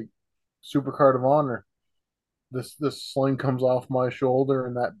he's like Supercard of Honor. This sling comes off my shoulder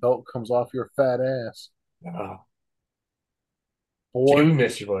and that belt comes off your fat ass. Boy, we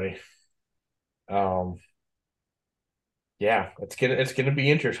miss you, buddy. It's gonna be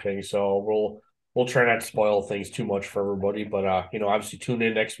interesting. So we'll try not to spoil things too much for everybody, but obviously tune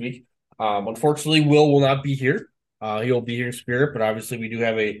in next week. Unfortunately, Will not be here. He'll be here in spirit, but obviously we do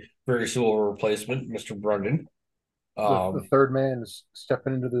have a very suitable replacement, Mr. Brundon. The third man is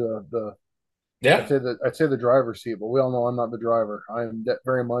stepping into the yeah. I'd say the driver's seat, but we all know I'm not the driver. I am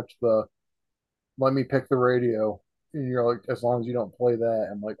very much the let me pick the radio, and you're like, as long as you don't play that,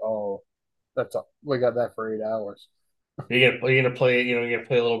 I'm like, oh, we got that for 8 hours. You're gonna play, you're gonna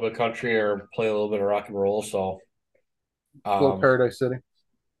play a little bit of country or play a little bit of rock and roll. So, little Paradise City.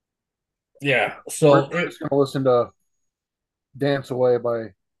 Yeah, so we're just gonna listen to "Dance Away" by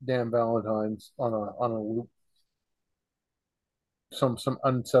Dan Valentine's on a loop. Some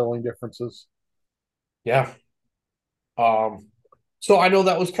unsettling differences. Yeah. So I know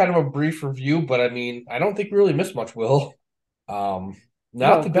that was kind of a brief review, but I mean, I don't think we really missed much, Will. Not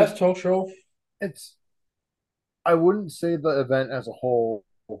the best talk show. I wouldn't say the event as a whole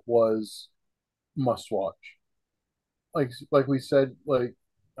was must watch. Like we said,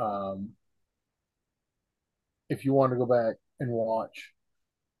 if you want to go back and watch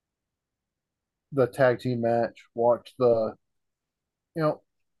the tag team match, watch the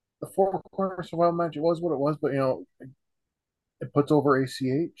four corner survival match, it was what it was, but it puts over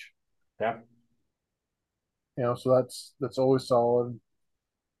ACH. Yeah. So that's always solid.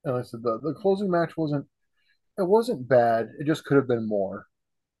 And like I said the closing match wasn't bad. It just could have been more.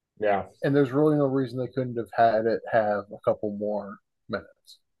 Yeah. And there's really no reason they couldn't have had it have a couple more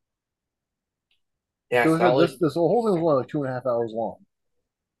minutes. Yeah. This whole thing was only like 2.5 hours long.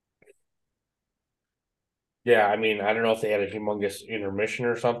 Yeah, I mean, I don't know if they had a humongous intermission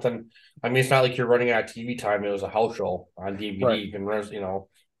or something. I mean, it's not like you're running out of TV time. It was a house show on DVD. Right. You can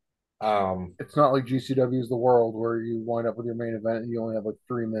it's not like GCW's The World where you wind up with your main event and you only have like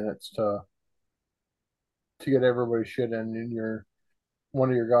 3 minutes to to get everybody shit in, and one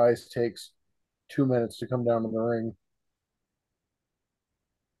of your guys takes 2 minutes to come down to the ring.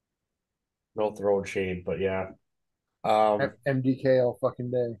 No throwing shade, but yeah. MDK all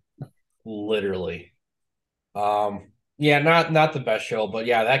fucking day. Literally. Yeah, not the best show, but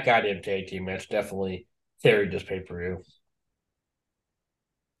yeah, that goddamn tag team match definitely carried this pay-per-view.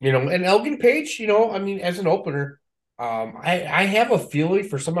 And Elgin Page, I mean, as an opener, I have a feeling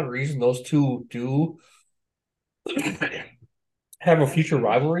for some odd reason those two do have a future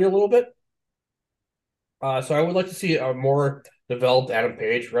rivalry a little bit. So I would like to see a more developed Adam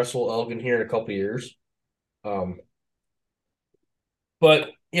Page wrestle Elgin here in a couple years. But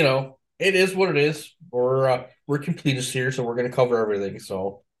it is what it is. We're completists here, so we're going to cover everything.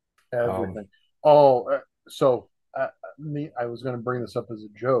 So everything. I was going to bring this up as a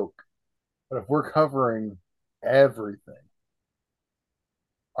joke, but if we're covering everything,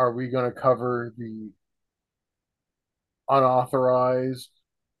 are we going to cover the unauthorized,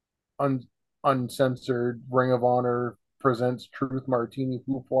 uncensored Ring of Honor presents Truth Martini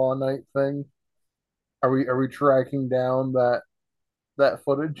Hoopla night thing? Are we tracking down that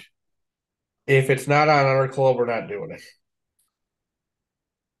footage? If it's not on our club, we're not doing it.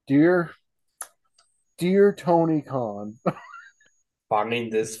 Dear Tony Khan,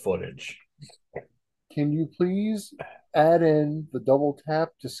 find this footage. Can you please add in the double tap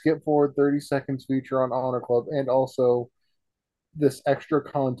to skip forward 30 seconds feature on Honor Club and also this extra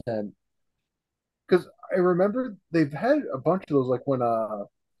content? Because I remember they've had a bunch of those, like when I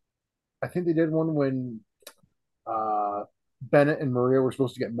think they did one when Bennett and Maria were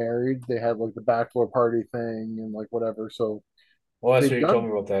supposed to get married. They had like the bachelor party thing and like whatever. So well, that's what you told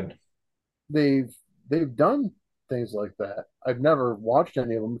me about that. They've done things like that. I've never watched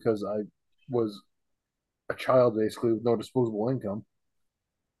any of them because I was a child basically with no disposable income.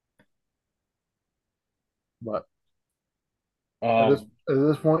 But at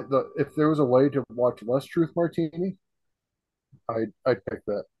this point, if there was a way to watch less Truth Martini, I'd pick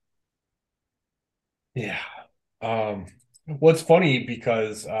that. Yeah. What's funny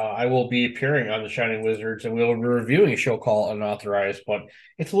because I will be appearing on the Shining Wizards and we'll be reviewing a show called Unauthorized, but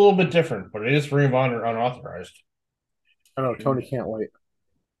it's a little bit different. But it is Ring of Honor Unauthorized. I know Tony can't wait.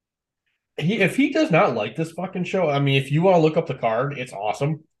 If he does not like this fucking show, I mean, if you want to look up the card, it's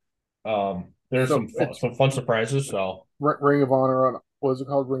awesome. There's some fun surprises. So Ring of Honor, what is it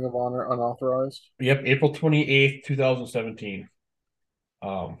called? Ring of Honor Unauthorized. Yep, April 28th, 2017.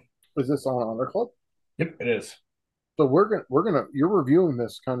 Is this on Honor Club? Yep, it is. So you're reviewing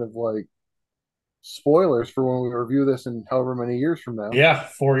this kind of like spoilers for when we review this in however many years from now. Yeah,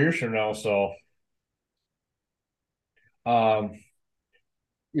 4 years from now. So,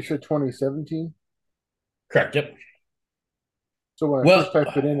 you said 2017? Correct. Yep. So when I first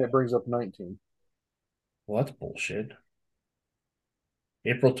typed it in, it brings up 19. Well, that's bullshit.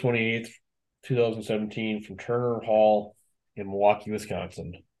 April 28th, 2017, from Turner Hall in Milwaukee,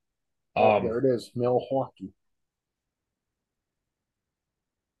 Wisconsin. There it is, Milwaukee.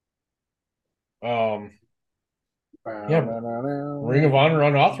 Yeah, Ring of Honor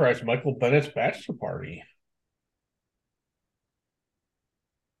Unauthorized, Michael Bennett's bachelor party.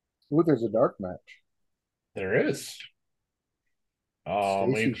 Ooh, there's a dark match. There is.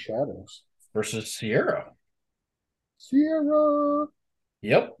 Stacy Shadows versus Sierra. Sierra.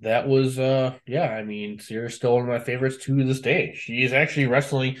 Yep, that was I mean, Sierra's still one of my favorites to this day. She is actually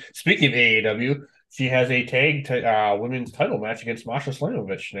wrestling. Speaking of AAW, she has a tag women's title match against Masha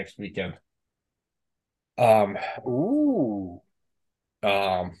Slamovich next weekend. Ooh.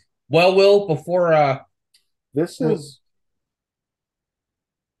 Well, Will, before this is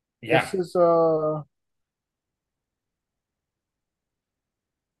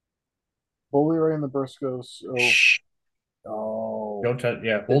Bully Ray and the Briscoes. Oh. Don't touch.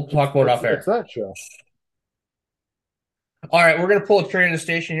 Yeah, we'll talk about it off air. It's that show. All right, we're gonna pull a train in the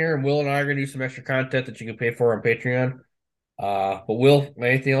station here, and Will and I are gonna do some extra content that you can pay for on Patreon. But Will,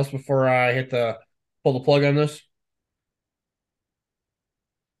 anything else before I pull the plug on this?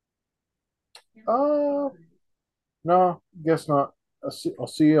 No, guess not. I'll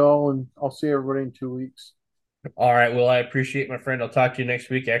see you all, and I'll see everybody in 2 weeks. All right, well, I appreciate my friend. I'll talk to you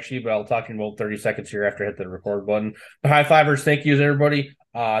next week, actually, but I'll talk to you in about 30 seconds here after I hit the record button. But high fivers, thank you, everybody.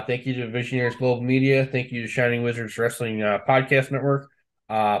 Thank you to Visionaries Global Media. Thank you to Shining Wizards Wrestling Podcast Network.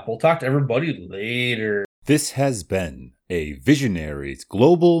 We'll talk to everybody later. This has been a Visionaries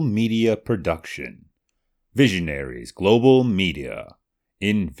Global Media production. Visionaries Global Media,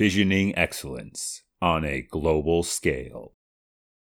 envisioning excellence on a global scale.